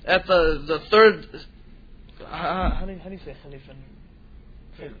the third, how do you say Khalifah?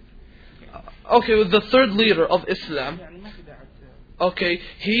 Okay, with the third leader of Islam. Okay,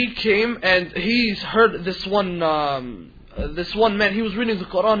 he came and he's heard this one man. He was reading the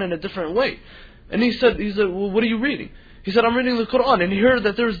Quran in a different way, and he said, well, "What are you reading?" He said, "I'm reading the Quran," and he heard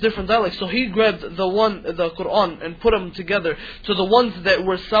that there's different dialects. So he grabbed the Quran and put them together to the ones that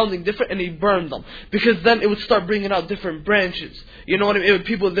were sounding different, and he burned them, because then it would start bringing out different branches. You know what I mean?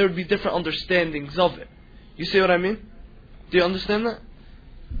 There would be different understandings of it. You see what I mean? Do you understand that?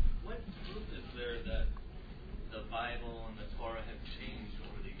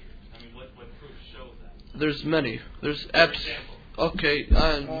 There's many. There's apps. Okay.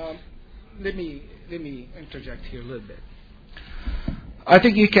 Let me interject here a little bit. I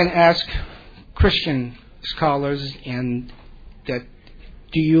think you can ask Christian scholars, and that,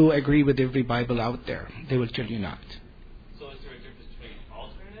 do you agree with every Bible out there? They will tell you not. So is there a difference between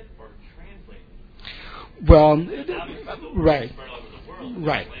altering it or translating? Well,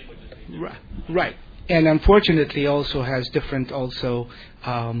 right. And unfortunately, also has different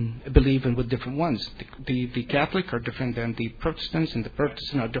belief in with different ones. The Catholic are different than the Protestants, and the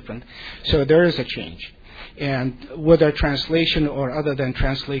Protestants are different. So there is a change. And whether translation or other than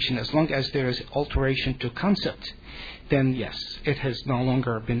translation, as long as there is alteration to concept, then yes, it has no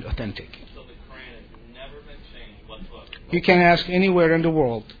longer been authentic. So the Quran has never been changed whatsoever? You can ask anywhere in the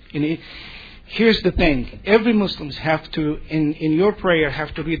world. Here's the thing. Every Muslims have to, in your prayer,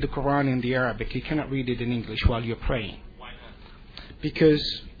 have to read the Quran in the Arabic. You cannot read it in English while you're praying. Why not?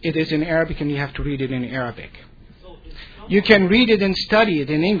 because it is in Arabic and you have to read it in Arabic. You can read it and study it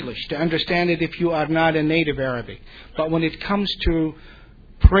in English to understand it if you are not a native Arabic. But when it comes to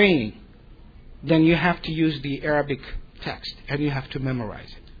praying, then you have to use the Arabic text and you have to memorize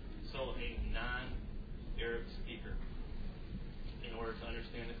it. So a non-Arab speaker, in order to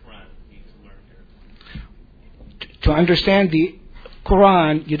understand the Quran, needs to learn Arabic. To understand the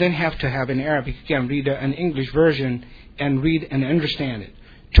Quran, you don't have to have an Arabic. You can read an English version and read and understand it.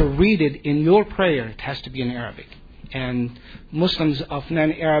 To read it in your prayer, it has to be in Arabic. And Muslims of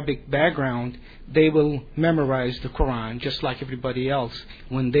non-Arabic background, they will memorize the Quran just like everybody else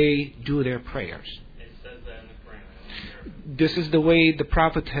when they do their prayers. It says that in the Quran. This is the way the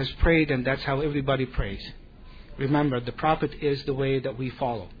Prophet has prayed, and that's how everybody prays. Remember, the Prophet is the way that we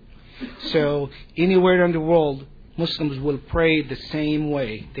follow. So anywhere in the world, Muslims will pray the same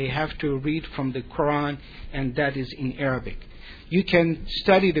way. They have to read from the Quran, and that is in Arabic. You can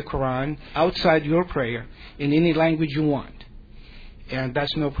study the Quran outside your prayer in any language you want, and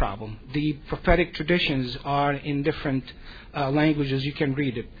that's no problem. The prophetic traditions are in different languages. You can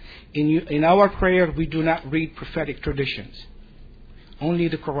read it. In our prayer, we do not read prophetic traditions. Only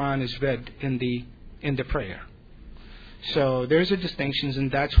the Quran is read in the prayer. So there's a distinction,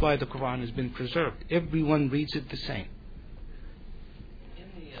 and that's why the Quran has been preserved. Everyone reads it the same. In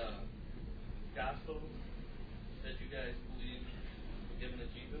the Gospel that you guys believe were given to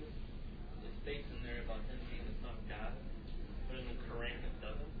Jesus, it states in there about him being the Son of God, but in the Quran it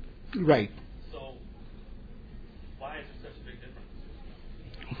doesn't. Right. So why is there such a big difference?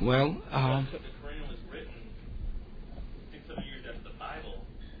 Well, Because the Quran was written 600 years after the Bible.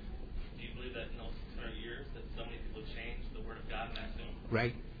 Do you believe that in those 600 years that so many people changed the Word of God in that soon?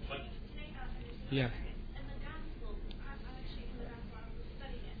 right. But Yeah. In the Gospel, I'm actually in the Gospel, I was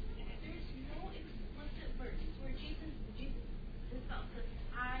studying it. There's no explicit verse where Jesus himself says,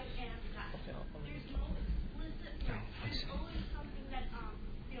 I am God. There's no explicit verse. There's always something that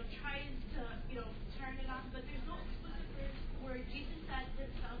tries to turn it on, but there's no explicit verse where Jesus says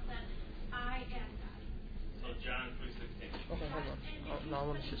himself that I am God. so John 3:16. Okay, hold on. And No, I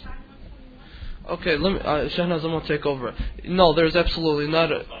want to see. John 1:21. Okay, let me. Shahnaz, I'm gonna take over. No, there's absolutely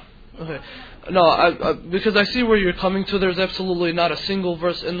not a. Okay, no, because I see where you're coming to. There's absolutely not a single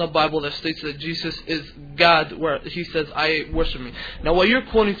verse in the Bible that states that Jesus is God, where He says, "I worship Me." Now, what you're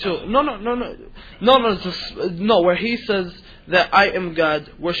quoting to, no, where He says that I am God,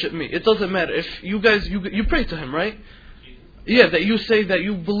 worship Me. It doesn't matter if you guys you pray to Him, right? Yeah, that you say that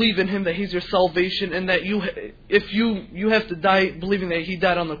you believe in Him, that He's your salvation, and that if you have to die believing that He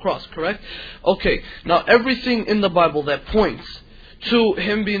died on the cross, correct? Okay, now everything in the Bible that points to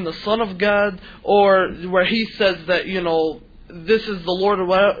Him being the Son of God, or where He says that, this is the Lord, or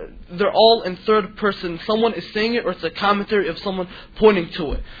whatever, they're all in third person. Someone is saying it, or it's a commentary of someone pointing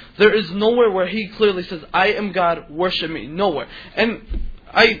to it. There is nowhere where He clearly says, I am God, worship Me. Nowhere. And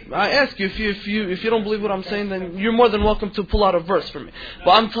I ask you, if you don't believe what I'm saying, then you're more than welcome to pull out a verse for me.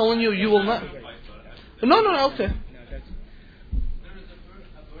 But I'm telling you, you will not. No, okay. There is a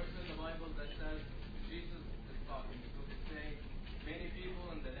verse in the Bible that says Jesus is talking, because it's saying many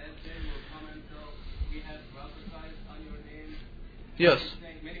people in the last day will come and tell, we have prophesied on your name. Yes. It's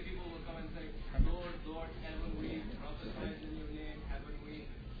saying, many people will come and say, Lord, Lord, haven't we prophesied in your name? Haven't we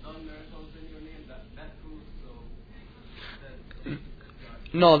done miracles in your name? That proves so.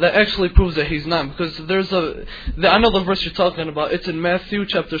 No, that actually proves that He's not, because I know the verse you're talking about. It's in Matthew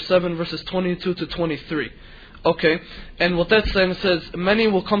chapter 7 verses 22 to 23. Okay, and what that's saying, it says, many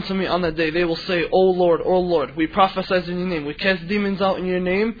will come to me on that day. They will say, O Lord, we prophesied in your name. We cast demons out in your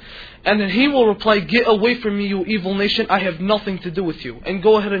name. And then He will reply, get away from me, you evil nation. I have nothing to do with you. And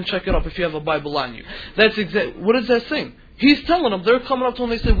go ahead and check it up if you have a Bible on you. That's what is that saying? He's telling them, they're coming up to Him,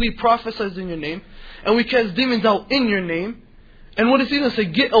 they say, we prophesied in your name. And we cast demons out in your name. And what is He going to say?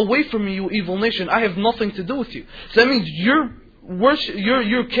 Get away from me, you evil nation. I have nothing to do with you. So that means you're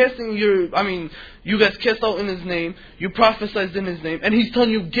casting you guys cast out in His name, you prophesied in His name, and He's telling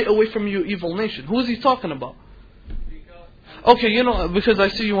you, get away from me, you evil nation. Who is He talking about? Okay, because I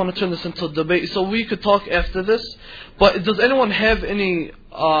see you want to turn this into a debate, so we could talk after this. But does anyone have any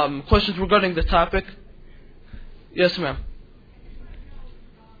questions regarding the topic? Yes, ma'am.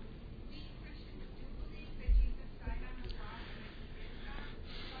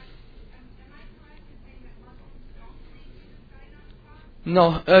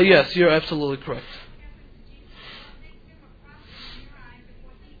 No, yes, you're absolutely correct.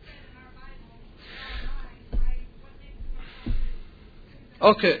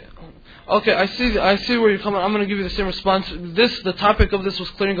 Okay, I see where you're coming. I'm going to give you the same response. The topic of this was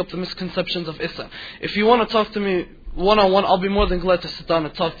clearing up the misconceptions of Islam. If you want to talk to me one-on-one, I'll be more than glad to sit down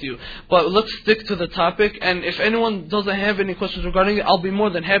and talk to you. But let's stick to the topic, and if anyone doesn't have any questions regarding it, I'll be more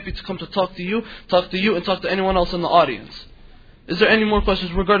than happy to come to talk to you, and talk to anyone else in the audience. Is there any more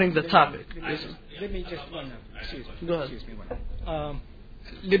questions regarding the topic? Let me just one. Excuse me. Go ahead. Excuse me one.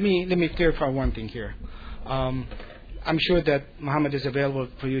 Let me clarify one thing here. I'm sure that Muhammad is available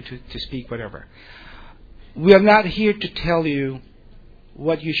for you to speak whatever. We are not here to tell you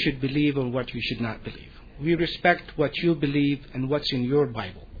what you should believe or what you should not believe. We respect what you believe and what's in your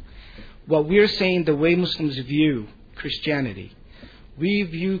Bible. What we're saying, the way Muslims view Christianity, we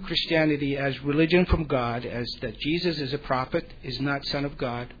view Christianity as religion from God, as that Jesus is a prophet, is not Son of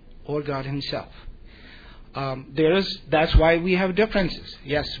God or God Himself. That's why we have differences.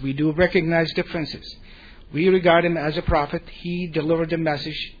 Yes, we do recognize differences. We regard Him as a prophet. He delivered a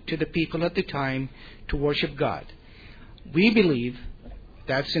message to the people at the time to worship God. We believe,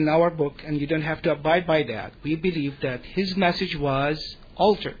 that's in our book, and you don't have to abide by that. We believe that His message was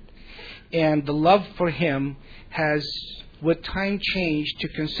altered. And the love for Him has, with time, changed to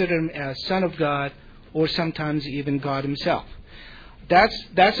consider Him as Son of God or sometimes even God Himself.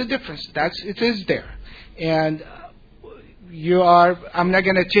 That's a difference. It is there. And I'm not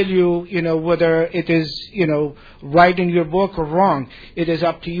going to tell you, whether it is, right in your book or wrong. It is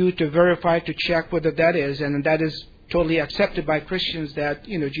up to you to verify, to check whether that is, and that is totally accepted by Christians, that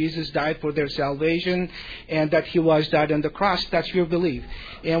Jesus died for their salvation and that He was died on the cross. That's your belief,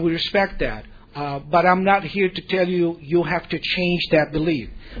 and we respect that. But I'm not here to tell you you have to change that belief.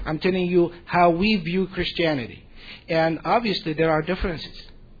 I'm telling you how we view Christianity, and obviously there are differences.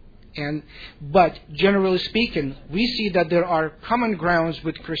 But generally speaking, we see that there are common grounds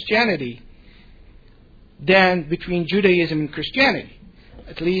with Christianity than between Judaism and Christianity.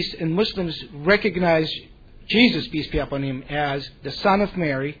 At least in Muslims recognize Jesus, peace be upon Him, as the Son of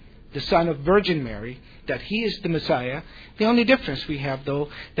Mary, the Son of Virgin Mary, that He is the Messiah. The only difference we have, though,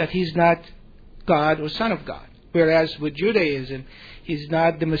 that He's not God or Son of God. Whereas with Judaism, He's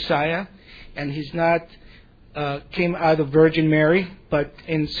not the Messiah, and He's not came out of Virgin Mary, but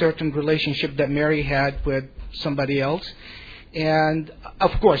in certain relationship that Mary had with somebody else. And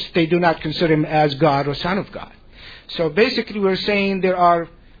of course, they do not consider Him as God or Son of God. So basically, we're saying there are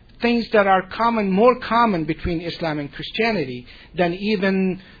things that are more common between Islam and Christianity than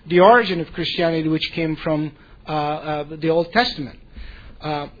even the origin of Christianity, which came from the Old Testament.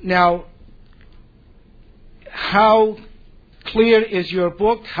 Now, how clear is your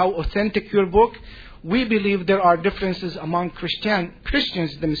book? How authentic your book? We believe there are differences among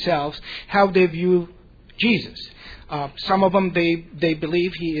Christians themselves, how they view Jesus. Some of them, they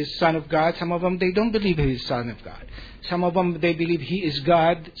believe He is Son of God. Some of them, they don't believe He is Son of God. Some of them, they believe He is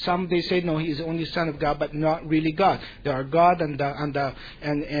God. Some, they say, no, He is only Son of God, but not really God. There are God and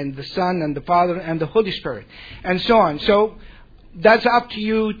the Son and the Father and the Holy Spirit, and so on. So that's up to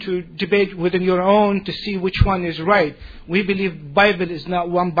you to debate within your own to see which one is right. We believe Bible is not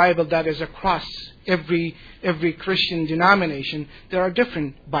one Bible that is across every Christian denomination. There are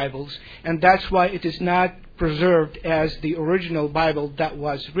different Bibles, and that's why it is not preserved as the original Bible that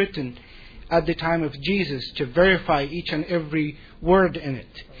was written at the time of Jesus to verify each and every word in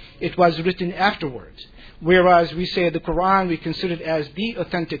it. It was written afterwards. Whereas we say the Quran, we consider it as the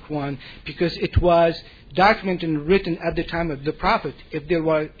authentic one because it was documented and written at the time of the Prophet. If there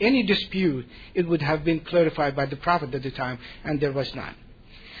were any dispute, it would have been clarified by the Prophet at the time, and there was none.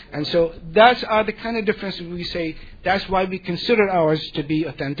 And so that's the kind of differences we say. That's why we consider ours to be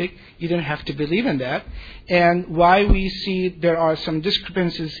authentic. You don't have to believe in that. And why we see there are some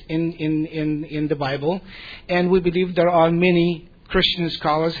discrepancies in the Bible. And we believe there are many Christian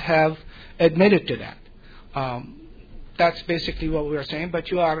scholars have admitted to that. That's basically what we are saying.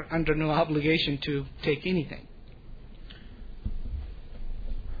 But you are under no obligation to take anything.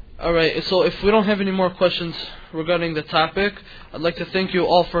 All right, so if we don't have any more questions regarding the topic, I'd like to thank you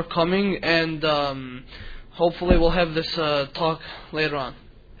all for coming, and hopefully we'll have this talk later on.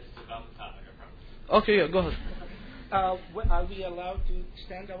 It's about the topic, I promise. Okay, yeah, go ahead. Are we allowed to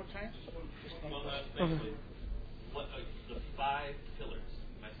stand our time? Well, basically, the 5 pillars,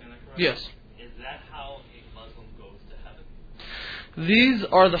 am I saying that correctly? Yes. Is that how a Muslim goes to heaven? These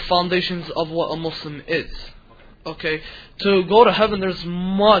are the foundations of what a Muslim is. Okay, to go to heaven, there's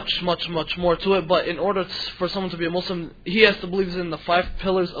much more to it. But in order for someone to be a Muslim, he has to believe in the 5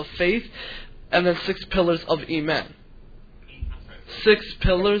 pillars of faith, and then 6 pillars of iman. 6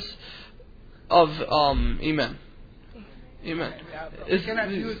 pillars of iman. Amen. You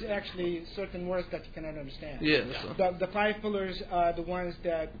cannot use actually certain words that you cannot understand. Yes. The 5 pillars are the ones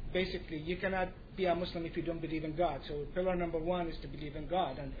that basically you cannot be a Muslim if you don't believe in God. So pillar number 1 is to believe in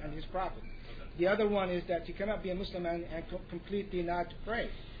God and His Prophet. The other one is that you cannot be a Muslim and completely not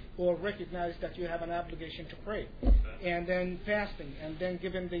pray, or recognize that you have an obligation to pray. And then fasting, and then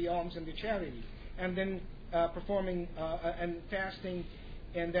giving the alms and the charity, and then performing and fasting,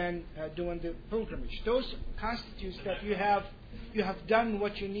 and then doing the pilgrimage. Those constitutes that you have done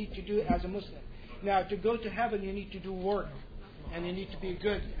what you need to do as a Muslim. Now, to go to heaven, you need to do work, and you need to be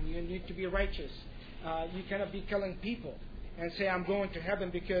good, and you need to be righteous. You cannot be killing people and say, I'm going to heaven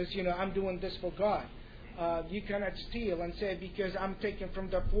because, I'm doing this for God. You cannot steal and say, because I'm taking from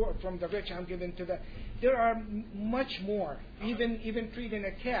the poor, from the rich, I'm giving to the... There are much more. Even treating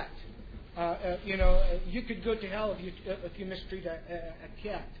a cat. You could go to hell if you mistreat a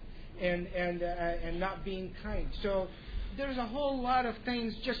cat and not being kind. So there's a whole lot of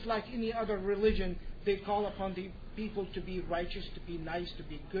things, just like any other religion, they call upon the people to be righteous, to be nice, to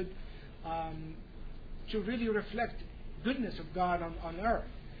be good, to really reflect goodness of God on earth.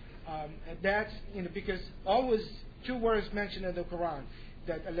 That's because always two words mentioned in the Quran,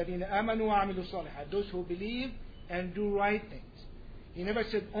 that الَّذِينَ آمَنُوا وَعَمِلُوا الصَّالِحَاتِ, those who believe and do right things. He never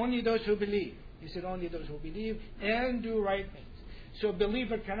said only those who believe. He said only those who believe and do right things. So a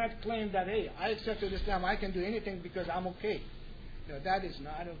believer cannot claim that, hey, I accepted Islam, I can do anything because I'm okay. No, that is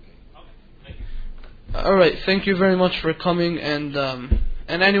not okay. All right, thank you very much for coming, and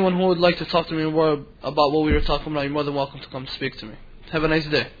anyone who would like to talk to me more about what we were talking about, you're more than welcome to come speak to me. Have a nice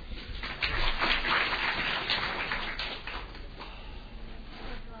day.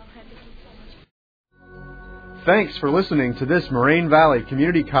 Thanks for listening to this Moraine Valley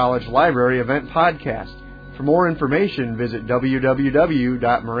Community College Library event podcast. For more information, visit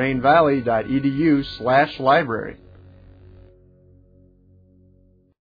www.morainevalley.edu/library.